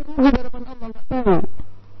berbuat, tapi rugi di hadapan Allah enggak tahu.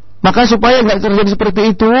 Maka supaya enggak terjadi seperti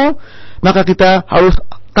itu, maka kita harus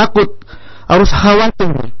takut, harus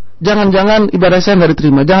khawatir. Jangan-jangan ibadah saya enggak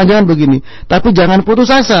diterima, jangan-jangan begini. Tapi jangan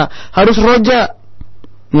putus asa, harus roja.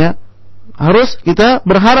 Ya. Harus kita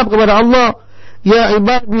berharap kepada Allah. Ya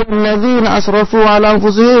ibadiyalladzina asrafu ala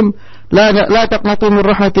anfusihim la taqnatu min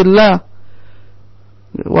rahmatillah.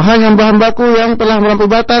 Wahai hamba-hambaku yang telah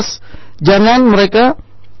melampaui batas, jangan mereka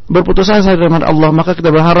berputus asa dari rahmat Allah. Maka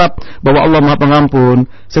kita berharap bahwa Allah Maha Pengampun,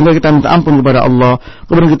 sehingga kita minta ampun kepada Allah.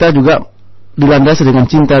 Kemudian kita juga dilandasi dengan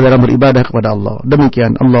cinta dalam beribadah kepada Allah.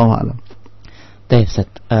 Demikian, Allahu a'lam. Baik,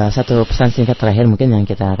 satu pesan singkat terakhir mungkin yang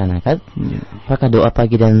kita akan angkat. Apakah doa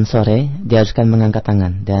pagi dan sore diharuskan mengangkat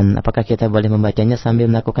tangan, dan apakah kita boleh membacanya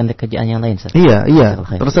sambil melakukan kerjaan yang lain? Iya,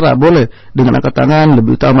 terserah, boleh dengan angkat tangan,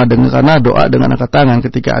 lebih utama karena doa dengan angkat tangan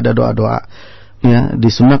ketika ada doa-doa. Ya,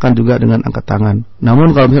 disunahkan juga dengan angkat tangan.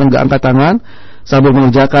 Namun kalau misalnya enggak angkat tangan sambil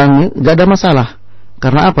mengerjakan, enggak ada masalah.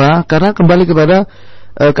 Karena apa? Karena kembali kepada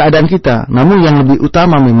keadaan kita. Namun yang lebih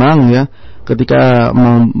utama memang ya, ketika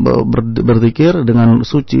berzikir dengan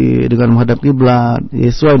suci, dengan menghadap kiblat,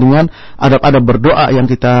 sesuai dengan adab-adab berdoa yang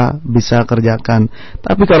kita bisa kerjakan.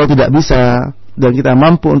 Tapi kalau tidak bisa dan kita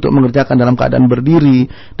mampu untuk mengerjakan dalam keadaan berdiri,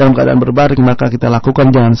 dalam keadaan berbaring, maka kita lakukan,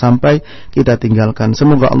 jangan sampai kita tinggalkan.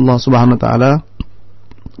 Semoga Allah Subhanahu wa taala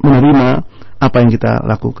menerima apa yang kita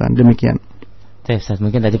lakukan. Demikian. Ustaz,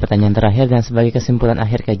 mungkin tadi pertanyaan terakhir dan sebagai kesimpulan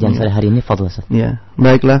akhir kajian sore hari ini, fadhil Ustaz. Ya,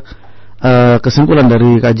 baiklah. Kesimpulan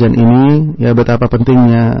dari kajian ini ya, betapa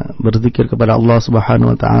pentingnya berzikir kepada Allah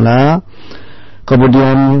Subhanahu wa taala.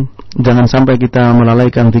 Kemudian jangan sampai kita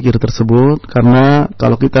melalaikan zikir tersebut, karena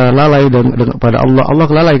kalau kita lalai kepada Allah, Allah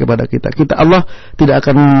lalai kepada kita. Allah tidak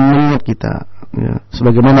akan mengingat kita. Ya,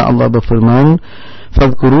 sebagaimana Allah berfirman,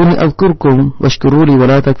 "Fadhkuruni azkurkum washkuruni wa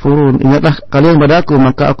la takfurun." Ingatlah kalian padaku,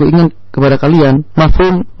 maka aku ingat kepada kalian.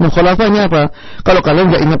 Mafhum mukhalafahnya apa? Kalau kalian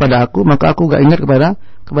enggak ingat pada aku, maka aku enggak ingat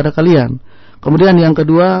kepada kalian. Kemudian yang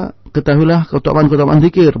kedua, ketahuilah keutamaan-keutamaan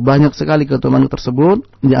zikir. Banyak sekali keutamaan tersebut.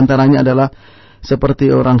 Di antaranya adalah seperti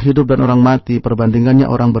orang hidup dan orang mati, perbandingannya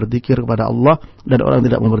orang berzikir kepada Allah dan orang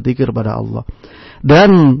tidak mau berzikir kepada Allah.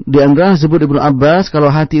 Dan di antara disebut Ibnu Abbas, kalau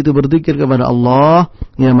hati itu berzikir kepada Allah,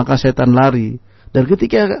 ya maka setan lari. Dan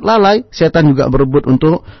ketika lalai, setan juga berebut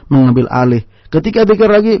untuk mengambil alih. Ketika zikir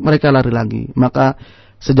lagi, mereka lari lagi. Maka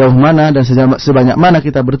sejauh mana dan sebanyak mana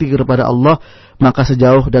kita berzikir kepada Allah, maka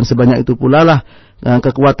sejauh dan sebanyak itu pula lah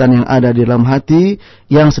kekuatan yang ada di dalam hati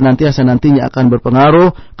yang senantiasa nantinya akan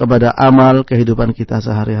berpengaruh kepada amal kehidupan kita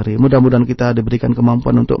sehari-hari. Mudah-mudahan kita diberikan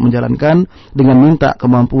kemampuan untuk menjalankan dengan minta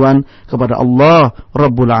kemampuan kepada Allah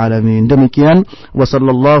Rabbul Alamin. Demikian,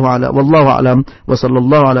 wallahu a'lam wa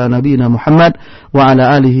sallallahu ala nabiyyina Muhammad wa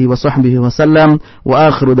ala alihi wa sahbihi wa sallam,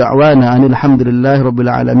 wa akhiru da'wana alhamdulillahi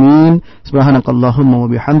rabbil alamin. Subhanakallahumma wa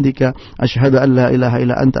bihamdika asyhadu an la ilaha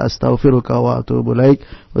illa anta astaghfiruka wa atubu ilaik.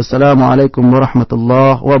 Wassalamualaikum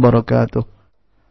warahmatullahi wabarakatuh.